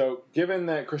 So, given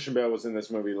that Christian Bale was in this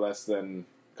movie less than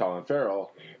Colin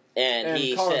Farrell, and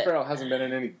Colin Farrell hasn't been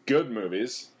in any good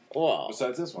movies, well,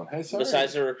 besides this one. Hey, sorry.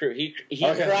 Besides The Recruit, he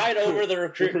cried over The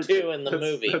Recruit too in the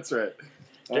movie. That's right.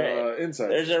 Inside.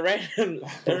 There's a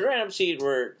random scene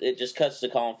where it just cuts to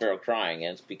Colin Farrell crying,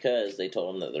 and it's because they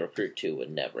told him that The Recruit 2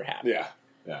 would never happen. Yeah.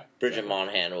 Bridget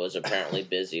Monahan was apparently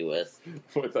busy with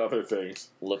other things,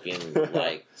 looking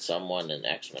like someone in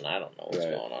X-Men. I don't know what's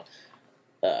going on.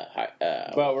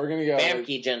 But we're gonna go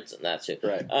Famke Jensen. That's it.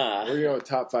 Right. We're gonna go with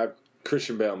top 5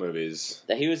 Christian Bale movies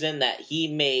that he was in that he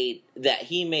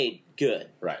made good.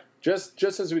 Right. Just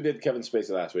as we did Kevin Spacey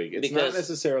last week. It's not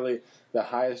necessarily the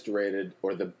highest rated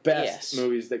or the best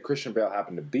movies that Christian Bale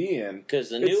happened to be in. Because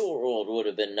The New World would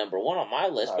have been number 1 on my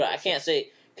list, but I can't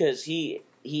say because he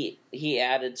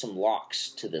added some locks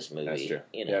to this movie. That's true.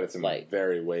 He added some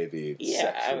very wavy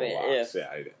sexual locks. He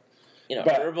did.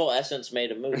 Herbal Essence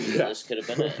made a movie. This could have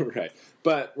been it. Right.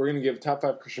 But we're going to give top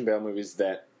 5 Christian Bale movies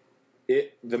that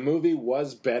the movie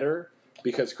was better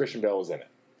because Christian Bale was in it.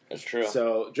 That's true.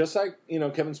 So just like,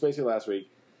 Kevin Spacey last week,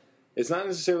 it's not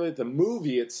necessarily that the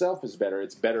movie itself is better.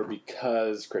 It's better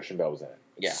because Christian Bale was in it.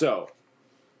 Yeah. So,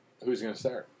 who's going to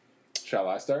start? Shall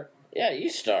I start? Yeah, you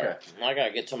start. Okay. I got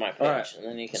to get to my page, and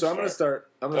then you can start. So I'm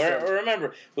going to start.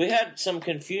 Remember, we had some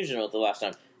confusion with the last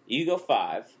time. You go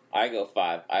 5. I go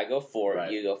 5. I go 4.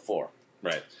 Right. You go 4.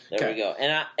 Right. There we go.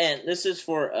 And this is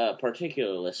for a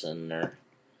particular listener.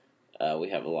 We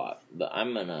have a lot, but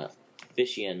I'm an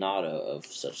aficionado of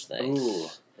such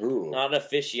things. Ooh. Not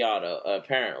aficionado,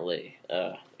 apparently.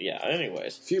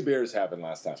 Anyways. A few beers happened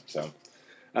last time, so.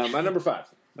 My number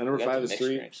 5. My number 5 is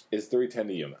 3:10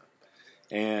 to Yuma.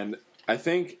 And I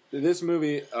think this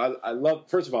movie, I love,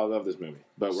 first of all, I love this movie,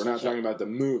 but we're not talking about the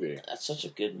movie. That's such a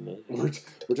good movie.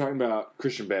 We're talking about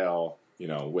Christian Bale,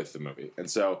 with the movie.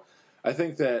 And so I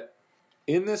think that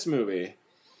in this movie,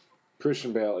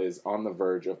 Christian Bale is on the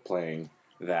verge of playing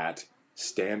that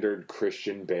standard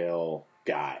Christian Bale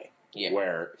guy. Yeah.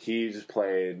 Where he's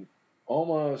played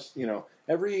almost,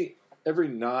 every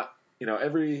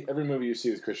movie you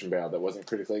see with Christian Bale that wasn't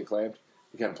critically acclaimed,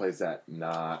 he kind of plays that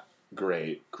not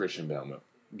great Christian Bale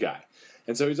guy.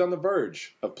 And so he's on the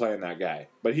verge of playing that guy,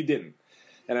 but he didn't.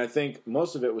 And I think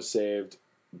most of it was saved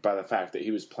by the fact that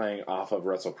he was playing off of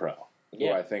Russell Crowe, who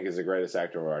I think is the greatest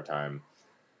actor of our time.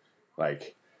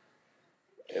 Like,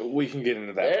 we can get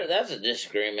into that. That's a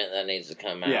disagreement that needs to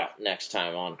come out next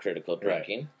time on Critical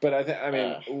Drinking. Right.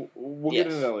 But we'll get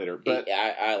into that later. But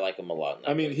I like him a lot.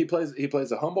 He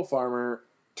plays a humble farmer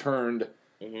turned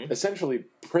essentially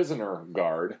prisoner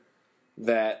guard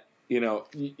that,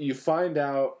 you find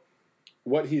out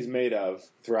what he's made of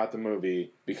throughout the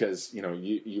movie because,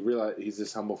 you realize he's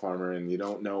this humble farmer and you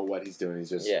don't know what he's doing. He's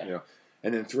just,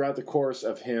 and then throughout the course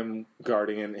of him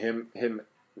guarding and him,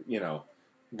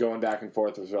 going back and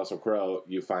forth with Russell Crowe,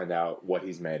 you find out what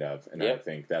he's made of. And I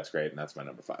think that's great, and that's my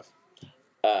number 5.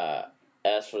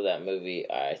 As for that movie,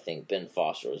 I think Ben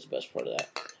Foster was the best part of that.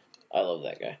 I love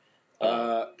that guy.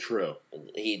 True.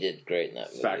 He did great in that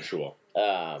movie. Factual.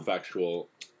 Factual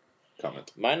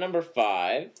comment. My number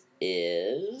 5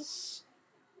 is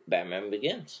Batman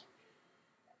Begins.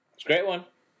 It's a great one.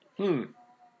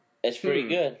 It's pretty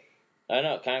good. I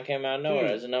know, it kind of came out of nowhere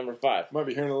as a number 5. Might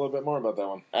be hearing a little bit more about that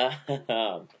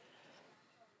one.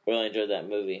 Really enjoyed that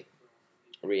movie.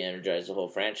 Re-energized the whole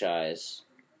franchise.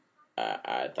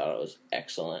 I thought it was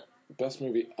excellent. Best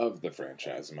movie of the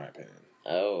franchise, in my opinion.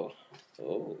 Oh.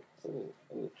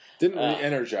 Didn't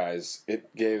re-energize.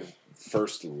 It gave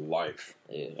first life.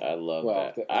 Dude, I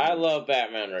love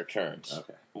Batman Returns.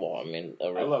 Okay. Well, I mean... I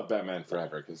love Batman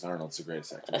Forever, because Arnold's the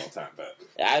greatest actor of all time, but...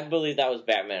 I believe that was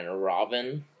Batman and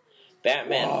Robin.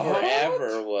 Batman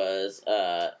Forever was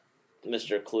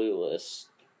Mr. Clueless.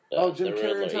 Jim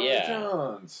Carrey and Tommy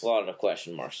Jones. A lot of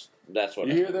question marks. That's what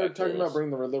you hear they're talking about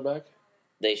bringing the Riddler back?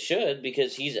 They should,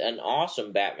 because he's an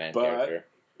awesome Batman character.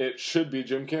 It should be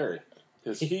Jim Carrey,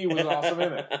 because he was awesome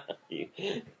in it.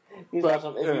 He's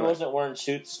awesome. If he wasn't wearing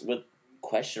suits with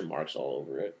question marks all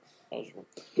over it.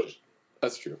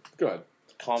 That's true. Go ahead.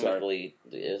 Comically,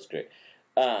 it's great.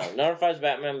 Number 5 is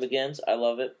Batman Begins. I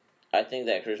love it. I think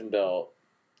that Christian Bale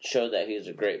showed that he was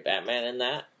a great Batman in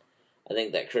that. I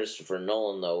think that Christopher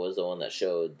Nolan, though, was the one that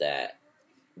showed that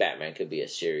Batman could be a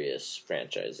serious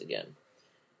franchise again.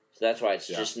 So that's why it's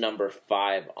just number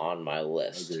 5 on my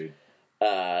list. Agreed.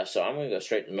 So I'm going to go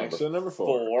straight to number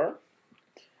 4,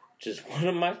 which is one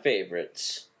of my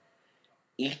favorites,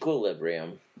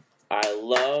 Equilibrium. I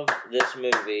love this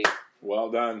movie.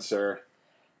 Well done, sir.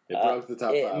 It broke the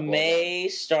top 5. It may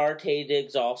star Taye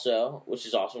Diggs also, which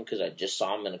is awesome because I just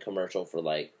saw him in a commercial for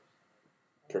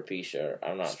Propecia.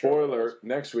 I'm not sure. Spoiler,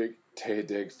 next week, Taye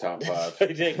Diggs top 5.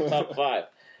 Taye Diggs top 5.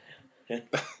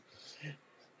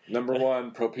 Number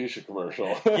 1, Propecia commercial.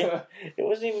 Yeah, it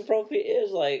wasn't even Propecia.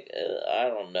 It was I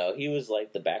don't know. He was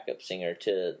the backup singer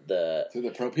to the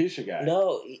Propecia guy.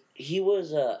 No, he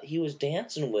was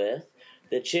dancing with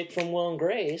the chick from Will and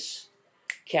Grace,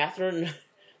 Catherine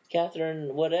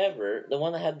whatever, the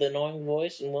one that had the annoying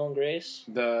voice in Will and Grace.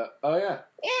 She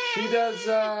does.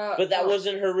 But that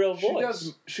wasn't her real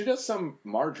voice. She does some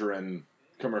margarine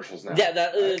commercials now.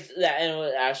 Yeah,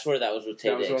 and I swear that was with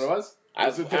Taye Diggs. That was what it was.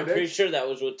 I'm pretty sure that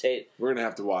was with Taye. We're gonna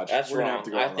have to watch. That's We're wrong. Have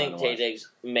to go I think Taye Diggs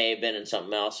may have been in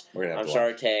something else. I'm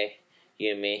sorry, Taye.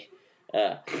 You and me.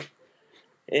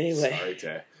 Anyway. Sorry,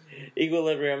 Taye.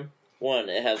 Equilibrium 1.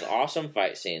 It has awesome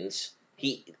fight scenes.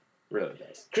 He really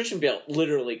does. Christian Bale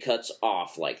literally cuts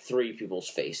off 3 people's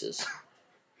faces.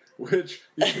 Which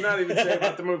you cannot even say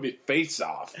about the movie Face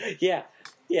Off.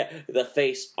 Yeah, the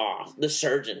face off. The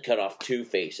surgeon cut off 2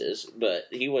 faces, but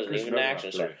he wasn't even an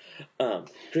action star.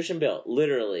 Christian Bale,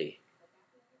 literally,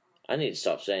 I need to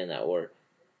stop saying that word.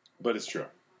 But it's true.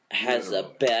 Has the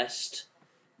best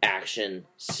action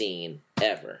scene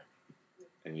ever.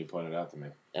 And you pointed out to me.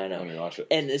 I know. When we watch it.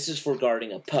 And this is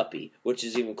regarding a puppy, which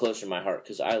is even closer to my heart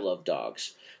because I love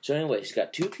dogs. So anyway, he's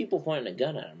got 2 people pointing a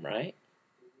gun at him, right?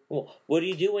 Well, what do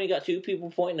you do when you got 2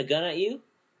 people pointing a gun at you?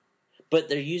 But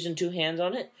they're using 2 hands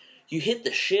on it? You hit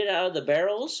the shit out of the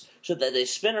barrels so that they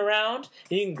spin around,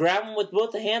 and you can grab them with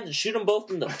both the hands and shoot them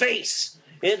both in the face.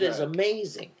 It is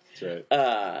amazing. That's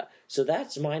right. So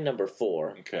that's my number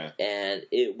 4. Okay. And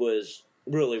it was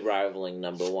really rivaling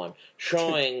number 1,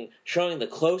 showing the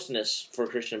closeness for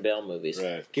Christian Bale movies.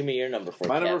 Right. Give me your number 4.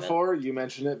 My Catman. number 4, you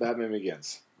mentioned it, Batman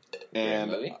Begins.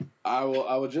 And I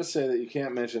will just say that you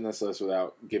can't mention this list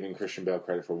without giving Christian Bale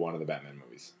credit for one of the Batman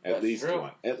movies. At least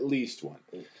one.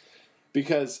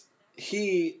 Because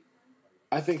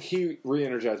I think he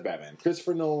re-energized Batman.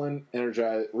 Christopher Nolan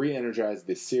re-energized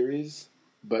the series,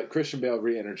 but Christian Bale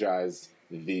re-energized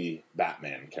the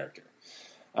Batman character.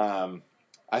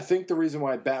 I think the reason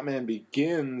why Batman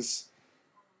Begins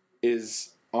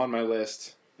is on my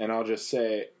list, and I'll just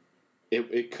say,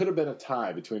 it could have been a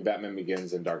tie between Batman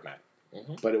Begins and Dark Knight.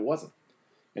 Mm-hmm. But it wasn't.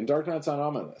 And Dark Knight's not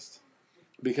on my list.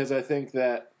 Because I think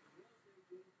that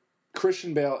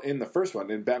Christian Bale in the first one,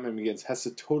 in Batman Begins, has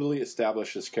to totally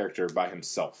establish this character by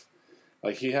himself.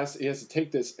 He has to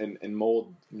take this and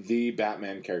mold the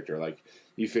Batman character.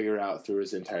 You figure out through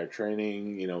his entire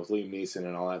training, with Liam Neeson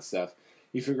and all that stuff,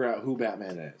 you figure out who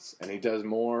Batman is. And he does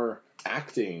more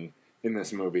acting in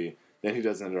this movie than he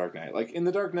does in The Dark Knight. In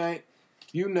The Dark Knight,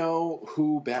 you know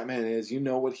who Batman is, you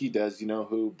know what he does, you know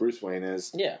who Bruce Wayne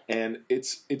is. Yeah. And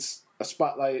it's a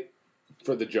spotlight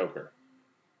for the Joker.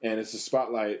 And it's a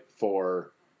spotlight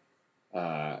for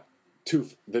the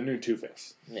new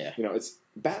Two-Face. Yeah. It's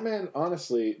Batman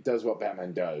honestly does what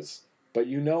Batman does, but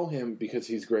you know him because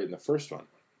he's great in the first one.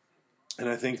 And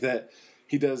I think that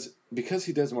because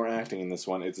he does more acting in this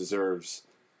one, it deserves,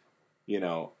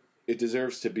 it it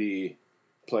deserves to be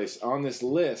placed on this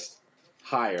list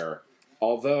higher.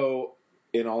 Although,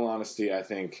 in all honesty, I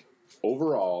think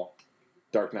overall,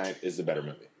 Dark Knight is the better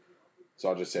movie. So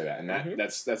I'll just say that, and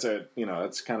that's a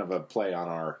that's kind of a play on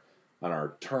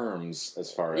our terms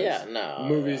as far as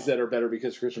movies that are better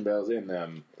because Christian Bale's in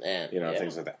them, and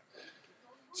things like that.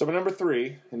 So my number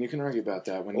 3, and you can argue about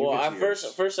that when you get to yours.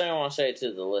 First thing I want to say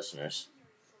to the listeners,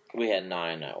 we had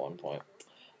 9 at one point.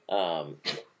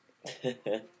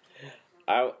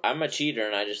 I'm a cheater,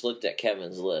 and I just looked at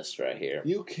Kevin's list right here.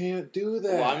 You can't do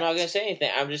that. Well, I'm not going to say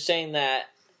anything. I'm just saying that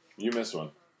you missed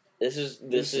one. This is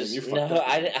no.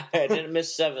 I didn't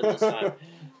miss 7 this time,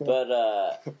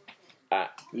 but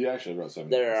you actually wrote 7.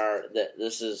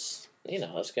 This is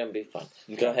it's going to be fun.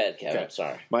 Okay. Go ahead, Kevin. Okay.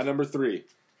 Sorry. My number 3,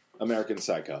 American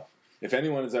Psycho. If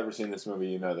anyone has ever seen this movie,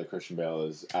 you know that Christian Bale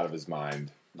is out of his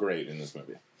mind. Great in this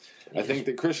movie. I think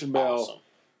that Christian Bale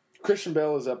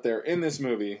is up there in this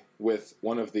movie with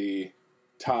one of the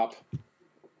top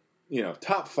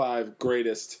 5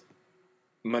 greatest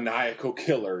maniacal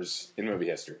killers in movie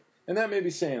history. And that may be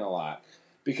saying a lot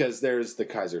because there's the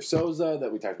Kaiser Soze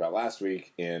that we talked about last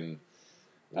week in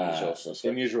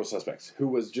Usual Suspects, who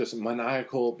was just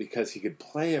maniacal because he could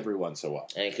play everyone so well.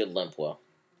 And he could limp well.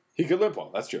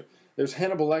 That's true. There's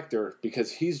Hannibal Lecter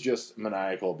because he's just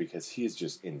maniacal because he's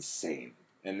just insane.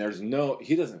 And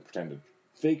he doesn't pretend to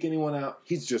fake anyone out.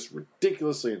 He's just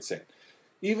ridiculously insane.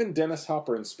 Even Dennis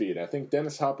Hopper in Speed. I think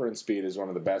Dennis Hopper in Speed is one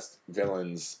of the best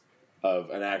villains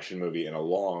of an action movie in a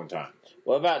long time.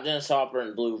 What about Dennis Hopper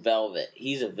in Blue Velvet?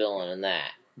 He's a villain in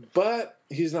that. But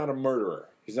he's not a murderer.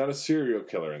 He's not a serial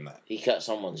killer in that. He cut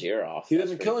someone's ear off. He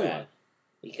doesn't kill anyone.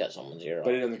 He cut someone's ear off.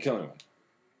 But he doesn't kill anyone.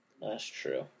 That's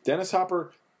true. Dennis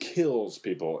Hopper kills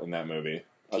people in that movie.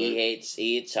 He hates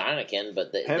Heineken,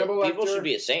 but people should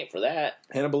be a saint for that.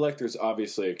 Hannibal Lecter's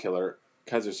obviously a killer.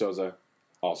 Kaiser Soze,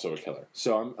 also a killer.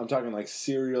 So I'm talking like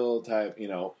serial type,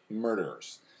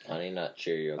 murderers. Honey Nut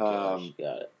Cheerio killers.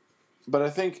 Got it. But I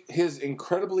think his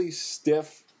incredibly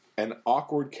stiff and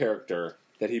awkward character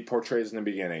that he portrays in the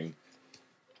beginning,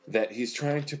 that he's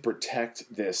trying to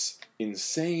protect this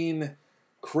insane,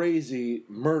 crazy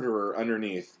murderer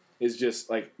underneath, is just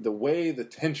like the way the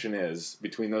tension is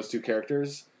between those two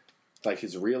characters, like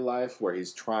his real life where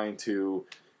he's trying to,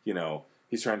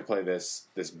 play this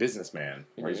businessman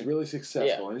where he's really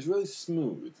successful and he's really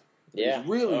smooth. Yeah. He's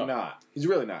really not. He's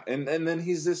really not. And then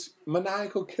he's this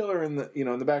maniacal killer in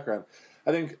the background.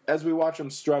 I think as we watch him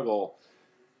struggle,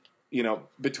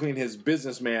 between his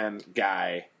businessman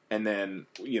guy and then,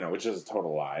 which is a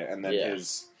total lie, and then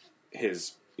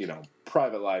his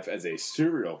private life as a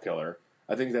serial killer,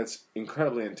 I think that's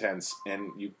incredibly intense,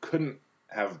 and you couldn't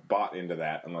have bought into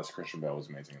that unless Christian Bale was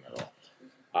amazing in that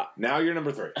role. Now you're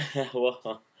number 3.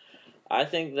 Well, I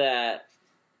think that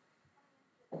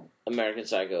American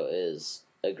Psycho is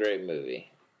a great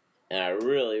movie, and I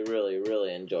really, really,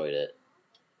 really enjoyed it.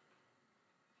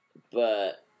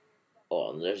 But,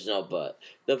 there's no but.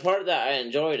 The part that I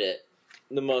enjoyed it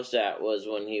the most at was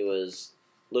when he was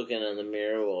looking in the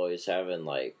mirror while he was having,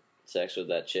 sex with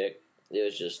that chick. It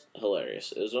was just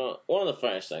hilarious. It was one of the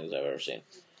funniest things I've ever seen.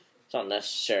 It's not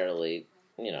necessarily,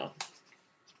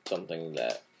 something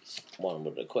that one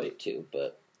would equate to,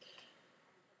 but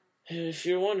if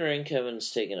you're wondering, Kevin's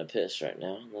taking a piss right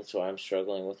now. That's why I'm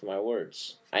struggling with my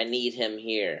words. I need him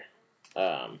here.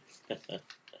 So,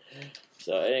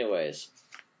 anyways,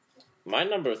 my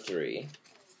number 3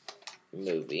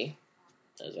 movie,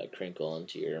 as I crinkle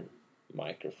into your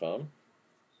microphone.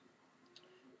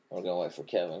 We're going to wait for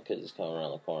Kevin because he's coming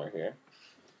around the corner here.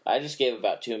 I just gave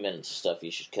about 2 minutes of stuff you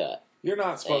should cut. You're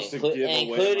not supposed to give away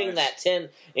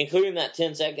including that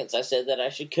 10 seconds I said that I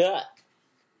should cut.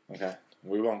 Okay.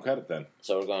 We won't cut it then.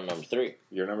 So we're going number 3.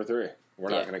 You're number 3. We're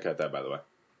not going to cut that, by the way.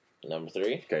 Number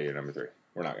 3? Okay, you're number 3.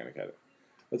 We're not going to cut it.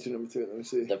 What's your number 3? Let me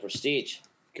see. The Prestige.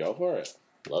 Go for it.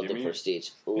 Love The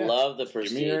Prestige. Love The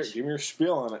Prestige. Give me your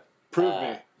spiel on it. Prove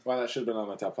me why that should have been on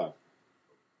my top 5.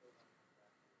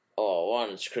 Oh, one,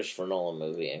 it's a Christopher Nolan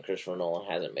movie, and Christopher Nolan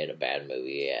hasn't made a bad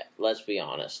movie yet. Let's be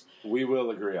honest. We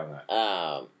will agree on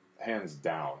that. Hands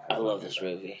down. I love this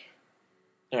movie.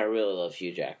 And I really love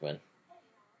Hugh Jackman.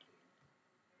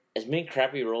 As many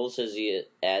crappy roles as he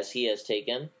has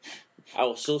taken, I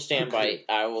will still stand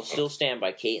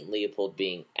by Kate and Leopold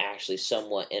being actually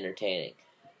somewhat entertaining.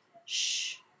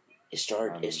 Shh. It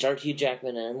starred Hugh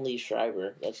Jackman and Lee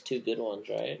Schreiber. That's 2 good ones,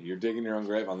 right? You're digging your own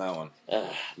grave on that one.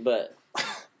 But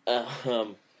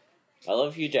I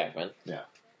love Hugh Jackman. Yeah.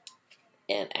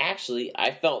 And actually,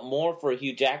 I felt more for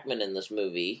Hugh Jackman in this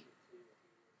movie.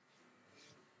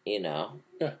 Yeah.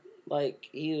 Like,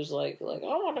 he was like I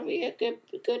want to be a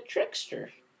good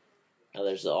trickster. Now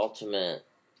there's the ultimate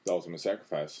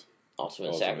sacrifice.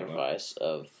 Ultimate sacrifice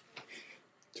of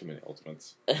too many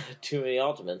ultimates. Too many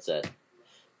ultimates that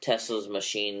Tesla's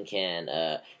machine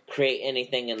can create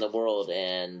anything in the world,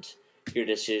 and your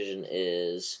decision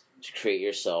is to create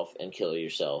yourself and kill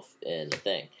yourself in the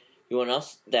thing. You know what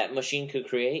else that machine could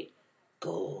create?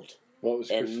 Gold. What was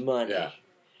and money. Yeah.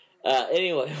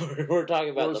 Anyway, we're talking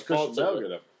about the faults of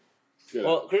it.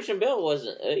 Well, Christian Bale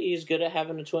wasn't. He's good at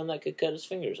having a twin that could cut his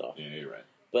fingers off. Yeah, you're right.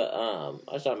 But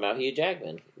I was talking about Hugh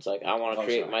Jackman. It's like I want to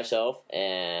create myself,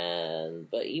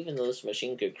 but even though this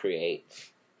machine could create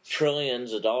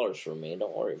trillions of dollars for me,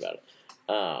 don't worry about it.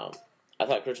 I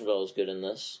thought Christian Bale was good in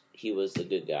this. He was the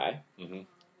good guy,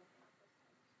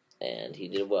 and he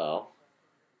did well.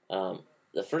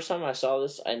 The first time I saw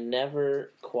this, I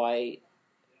never quite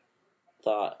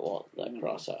thought, well, that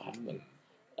cross out happened.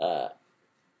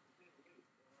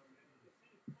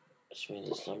 Which means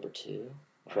it's number 2.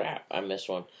 Crap, I missed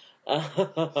one. I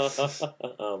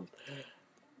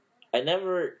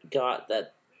never got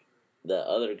that the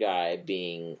other guy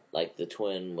being like the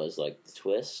twin was like the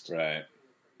twist. Right.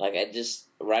 Like I just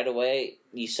right away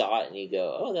you saw it and you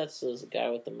go, oh, that's the guy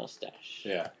with the mustache.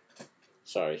 Yeah.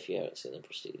 Sorry if you haven't seen The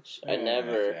Prestige.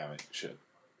 Yeah, you should.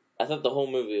 I thought the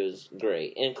whole movie was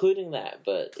great, including that,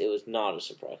 but it was not a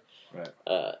surprise. Right.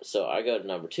 So I go to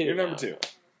number 2. You're number 2.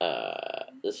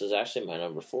 This was actually my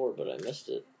number 4, but I missed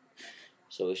it.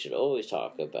 So we should always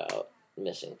talk about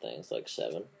missing things like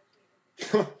 7.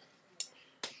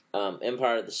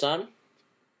 Empire of the Sun.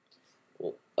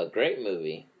 A great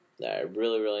movie that I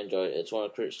really, really enjoyed. It's one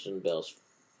of Christian Bale's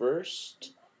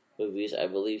first movies. I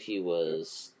believe he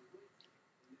was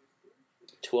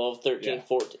 12, 13,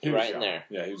 14, right in there.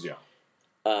 Yeah, he was young.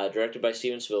 Directed by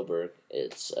Steven Spielberg.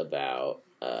 It's about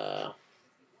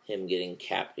him getting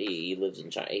capped. He lives in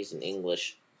China. He's an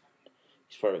English.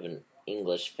 He's part of an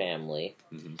English family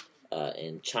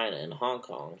in China and Hong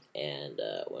Kong. And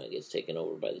when it gets taken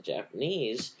over by the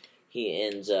Japanese, he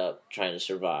ends up trying to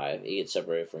survive. He gets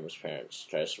separated from his parents,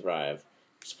 tries to survive.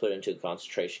 He's put into a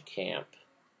concentration camp.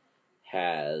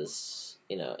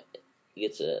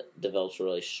 Develops a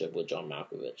relationship with John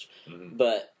Malkovich.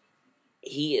 But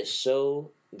he is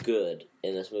so good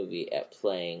in this movie at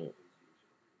playing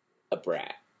a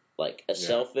brat. Like a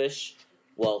selfish,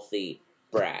 wealthy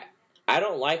brat. I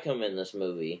don't like him in this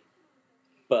movie,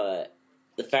 but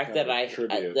the fact that I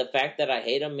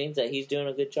hate him means that he's doing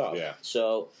a good job. Yeah.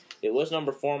 So it was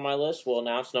number 4 on my list. Well,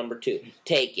 now it's number 2.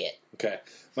 Take it. Okay,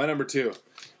 my number 2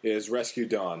 is Rescue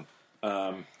Dawn.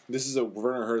 This is a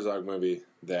Werner Herzog movie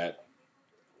that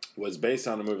was based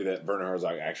on a movie that Werner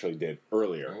Herzog actually did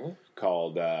earlier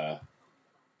called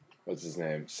what's his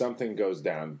name? Something Goes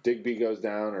Down. Digby Goes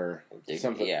Down or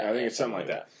something. Yeah, I think it's something like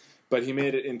that. But he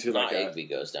made it into not Digby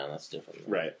Goes Down. That's different.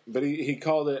 Right. But he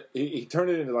called it. He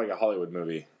turned it into like a Hollywood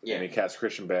movie. Yeah. And he cast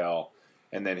Christian Bale,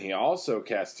 and then he also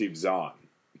cast Steve Zahn,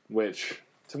 which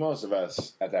to most of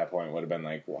us at that point would have been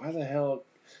like, why the hell?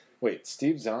 Wait,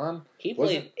 Steve Zahn? He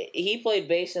played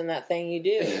bass in That Thing You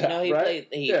Do.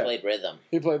 He played rhythm.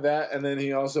 He played that, and then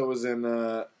he also was in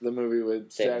the movie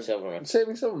with Saving Silverman.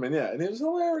 Saving Silverman, yeah, and he was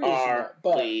hilarious.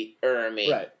 Lee Ermey.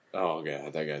 Right. Oh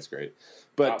yeah, that guy's great.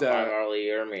 But R. Lee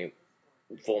Ermey,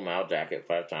 Full Metal Jacket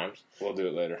 5 times. We'll do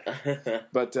it later.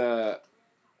 But the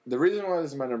reason why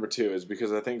this is my number 2 is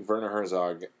because I think Werner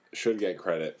Herzog should get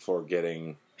credit for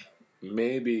getting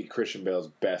maybe Christian Bale's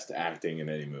best acting in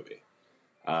any movie.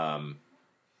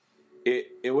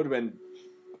 It would have been,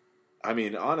 I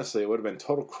mean, honestly, it would have been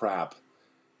total crap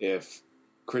if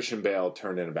Christian Bale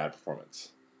turned in a bad performance.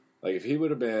 Like, if he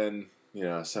would have been,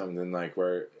 something like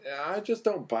where, I just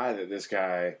don't buy that this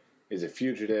guy is a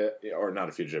fugitive, or not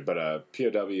a fugitive, but a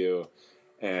POW,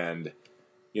 and,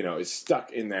 is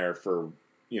stuck in there for,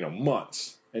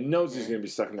 months, and knows he's going to be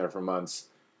stuck in there for months,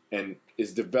 and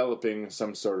is developing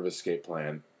some sort of escape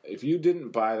plan. If you didn't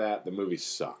buy that, the movie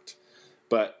sucked.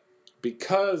 But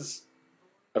because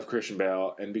of Christian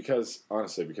Bale, and because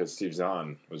Steve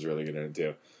Zahn was really good at it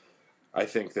too, I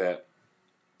think that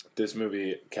this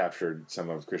movie captured some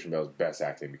of Christian Bale's best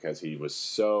acting because he was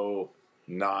so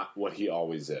not what he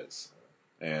always is.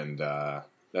 And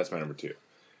that's my number 2.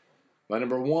 My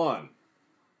number 1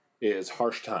 is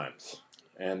Harsh Times.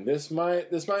 And this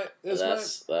might that's what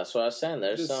I was saying.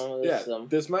 There's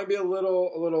this might be a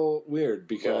little weird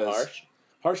because harsh.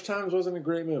 Harsh Times wasn't a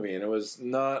great movie, and it was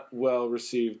not well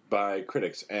received by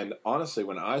critics. And honestly,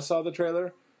 when I saw the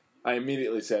trailer, I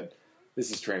immediately said,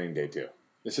 "This is Training Day 2."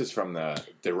 This is from the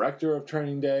director of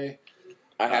Training Day.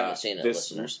 I haven't seen it,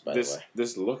 listeners. By the way,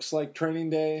 this looks like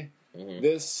Training Day.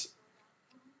 This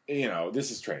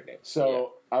is Training Day.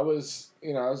 So I was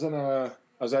in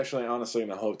I was actually honestly in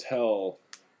a hotel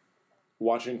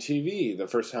watching TV the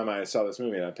first time I saw this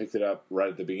movie, and I picked it up right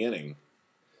at the beginning.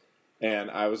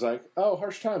 And I was like, "Oh,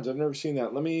 Harsh Times! I've never seen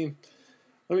that. Let me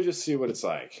just see what it's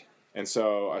like." And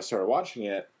so I started watching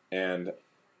it, and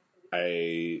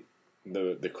the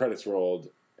credits rolled,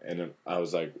 and I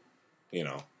was like,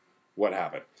 what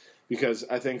happened? Because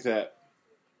I think that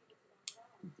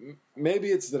maybe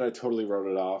it's that I totally wrote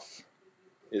it off,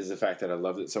 is the fact that I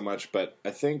loved it so much. But I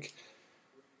think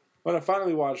when I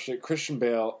finally watched it, Christian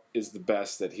Bale is the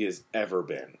best that he has ever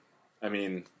been. I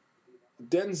mean,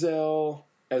 Denzel,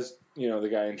 as the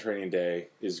guy in Training Day,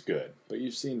 is good. But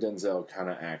you've seen Denzel kind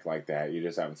of act like that. You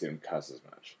just haven't seen him cuss as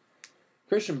much.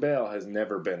 Christian Bale has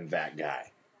never been that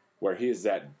guy, where he is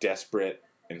that desperate,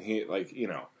 and he,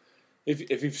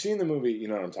 if you've seen the movie, you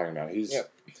know what I'm talking about.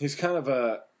 He's kind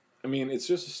of it's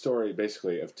just a story,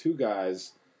 basically, of two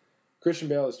guys. Christian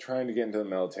Bale is trying to get into the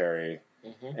military,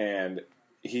 and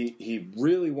he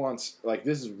really wants,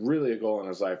 this is really a goal in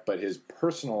his life, but his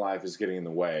personal life is getting in the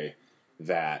way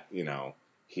that,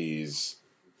 he's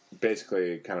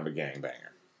basically kind of a gangbanger.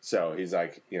 So he's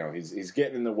he's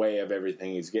getting in the way of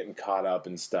everything. He's getting caught up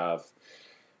in stuff,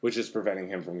 which is preventing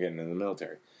him from getting in the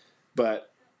military.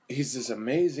 But he's this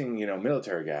amazing,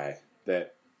 military guy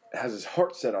that has his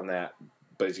heart set on that,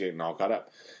 but he's getting all caught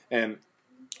up. And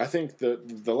I think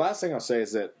the last thing I'll say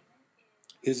is that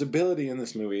his ability in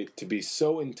this movie to be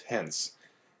so intense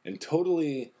and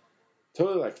totally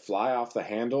fly off the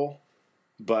handle,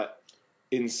 but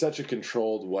in such a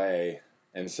controlled way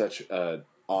and such a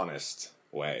honest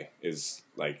way is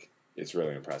it's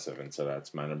really impressive. And so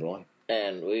that's my number one.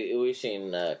 And we've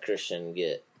seen Christian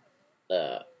get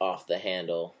off the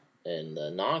handle in the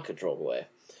non-controlled way.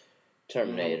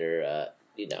 Terminator,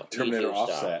 Terminator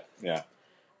Offset, yeah.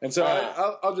 And so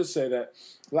I'll just say that.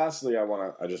 Lastly, I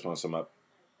just want to sum up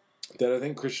that I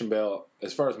think Christian Bale,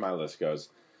 as far as my list goes,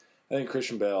 I think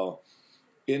Christian Bale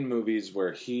in movies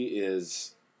where he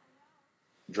is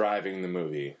driving the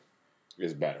movie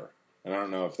is better. And I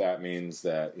don't know if that means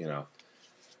that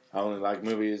I only like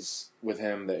movies with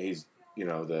him that he's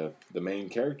the main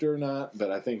character or not. But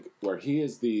I think where he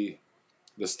is the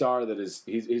star that is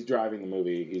he's driving the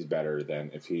movie, he's better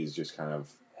than if he's just kind of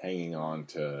hanging on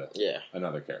to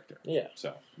another character. Yeah.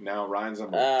 So now Ryan's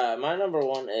number one. My number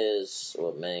one is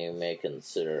what many may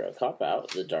consider a cop-out,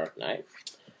 The Dark Knight.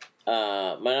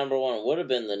 My number one would have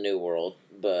been The New World,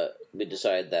 but we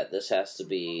decided that this has to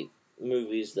be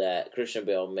movies that Christian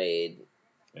Bale made.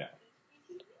 Yeah.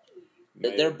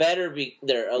 They're better.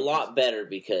 They're a lot better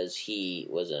because he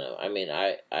was in them. I mean,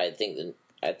 I think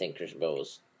Christian Bale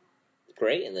was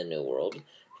great in The New World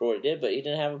for what he did, but he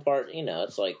didn't have a part.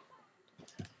 It's like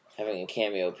having a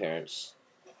cameo appearance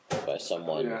by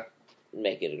someone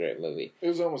make it a great movie. It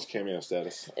was almost cameo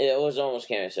status. It was almost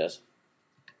cameo status.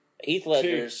 Heath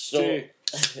Ledger's so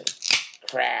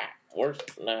crap.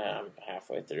 I'm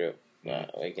halfway through.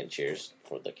 We can cheers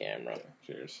for the camera.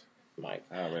 Cheers, Mike.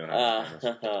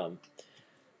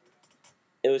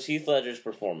 It was Heath Ledger's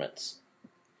performance.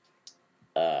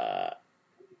 I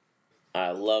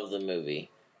love the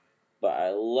movie, but I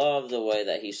love the way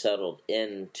that he settled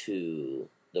into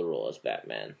the role as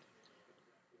Batman.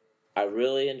 I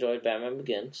really enjoyed Batman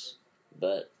Begins,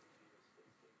 but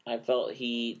I felt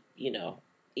he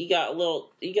got a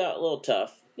little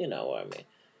tough. You know what I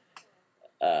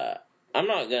mean? I'm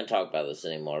not going to talk about this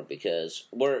anymore because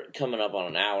we're coming up on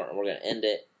an hour and we're going to end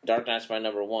it. Dark Knight's my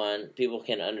number one. People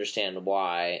can understand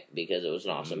why because it was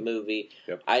an awesome movie.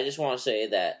 Yep. I just want to say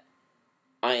that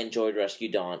I enjoyed Rescue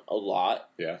Dawn a lot.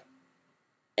 Yeah.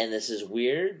 And this is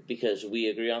weird because we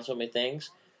agree on so many things.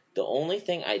 The only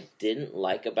thing I didn't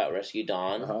like about Rescue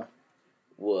Dawn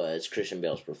was Christian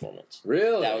Bale's performance.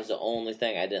 Really? That was the only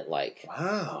thing I didn't like.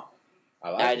 Wow.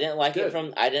 I didn't like it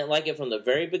from the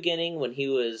very beginning when he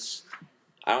was.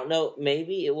 I don't know.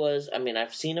 Maybe it was. I mean,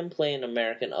 I've seen him play in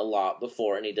American a lot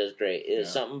before, and he does great.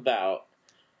 It's something about.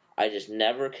 I just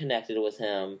never connected with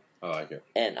him. I like it,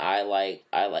 and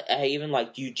I even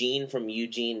liked Eugene from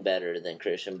Eugene better than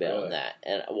Christian Bale in that.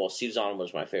 And Suzanne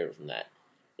was my favorite from that.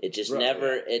 It just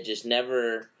never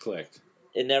clicked.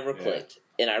 It never clicked,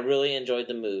 and I really enjoyed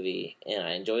the movie, and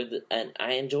I enjoyed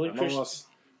Christian.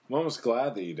 I'm almost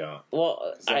glad that you don't.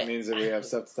 Well, that means that we have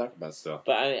stuff to talk about still.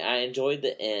 But I enjoyed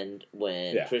the end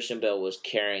when Christian Bale was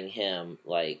carrying him.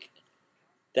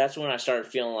 That's when I started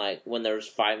feeling like when there was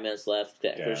 5 minutes left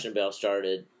that Christian Bale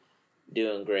started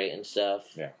doing great and stuff.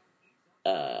 Yeah.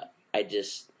 I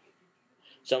just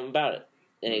something about it,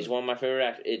 and he's one of my favorite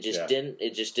actors. It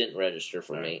just didn't register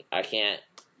for me. I can't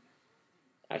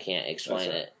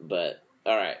explain it. But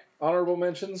all right. Honorable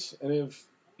mentions. You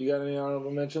got any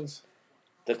honorable mentions?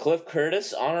 The Cliff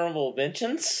Curtis honorable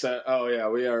mentions. Oh yeah,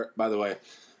 we are. By the way,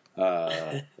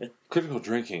 Critical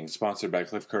Drinking sponsored by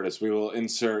Cliff Curtis. We will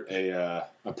insert a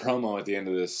promo at the end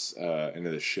of this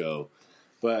show.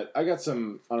 But I got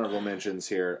some honorable mentions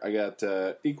here. I got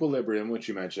Equilibrium, which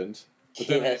you mentioned. But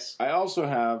then Yes. I also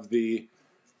have the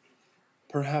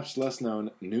perhaps less known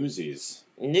Newsies.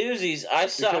 Newsies, I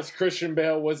saw. Because Christian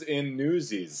Bale was in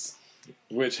Newsies,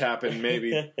 which happened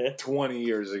maybe 20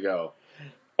 years ago.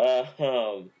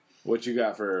 What you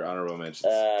got for honorable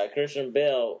mentions? Christian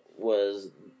Bale was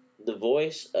the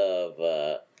voice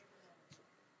of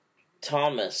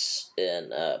Thomas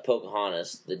in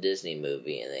Pocahontas, the Disney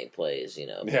movie, and he plays,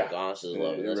 Pocahontas'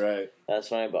 love interest. Right. That's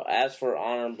funny. But as for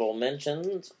honorable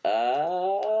mentions,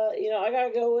 I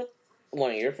gotta go with one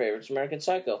of your favorites, American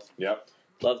Psycho. Yep.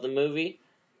 Love the movie.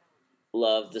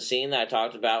 Love the scene that I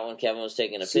talked about when Kevin was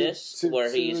taking a piss,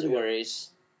 where he's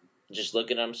just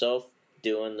looking at himself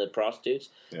doing the prostitutes.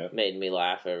 Yep. Made me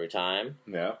laugh every time.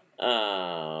 Yeah.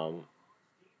 Thought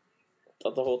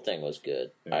the whole thing was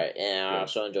good. Yeah. All right, and I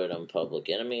also enjoyed Public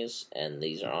Enemies, and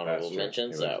these are honorable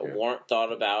mentions that weren't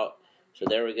thought about. So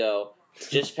there we go.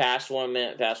 Just past 1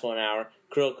 minute, past 1 hour.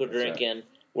 Critical Drinking. Right.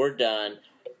 We're done.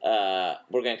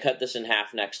 We're going to cut this in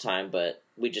half next time, but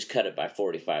we just cut it by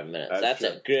 45 minutes. That's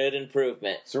a good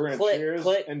improvement. So we're going to cheers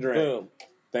and drink. Boom.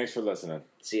 Thanks for listening.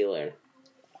 See you later.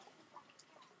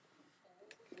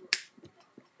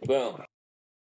 Boom.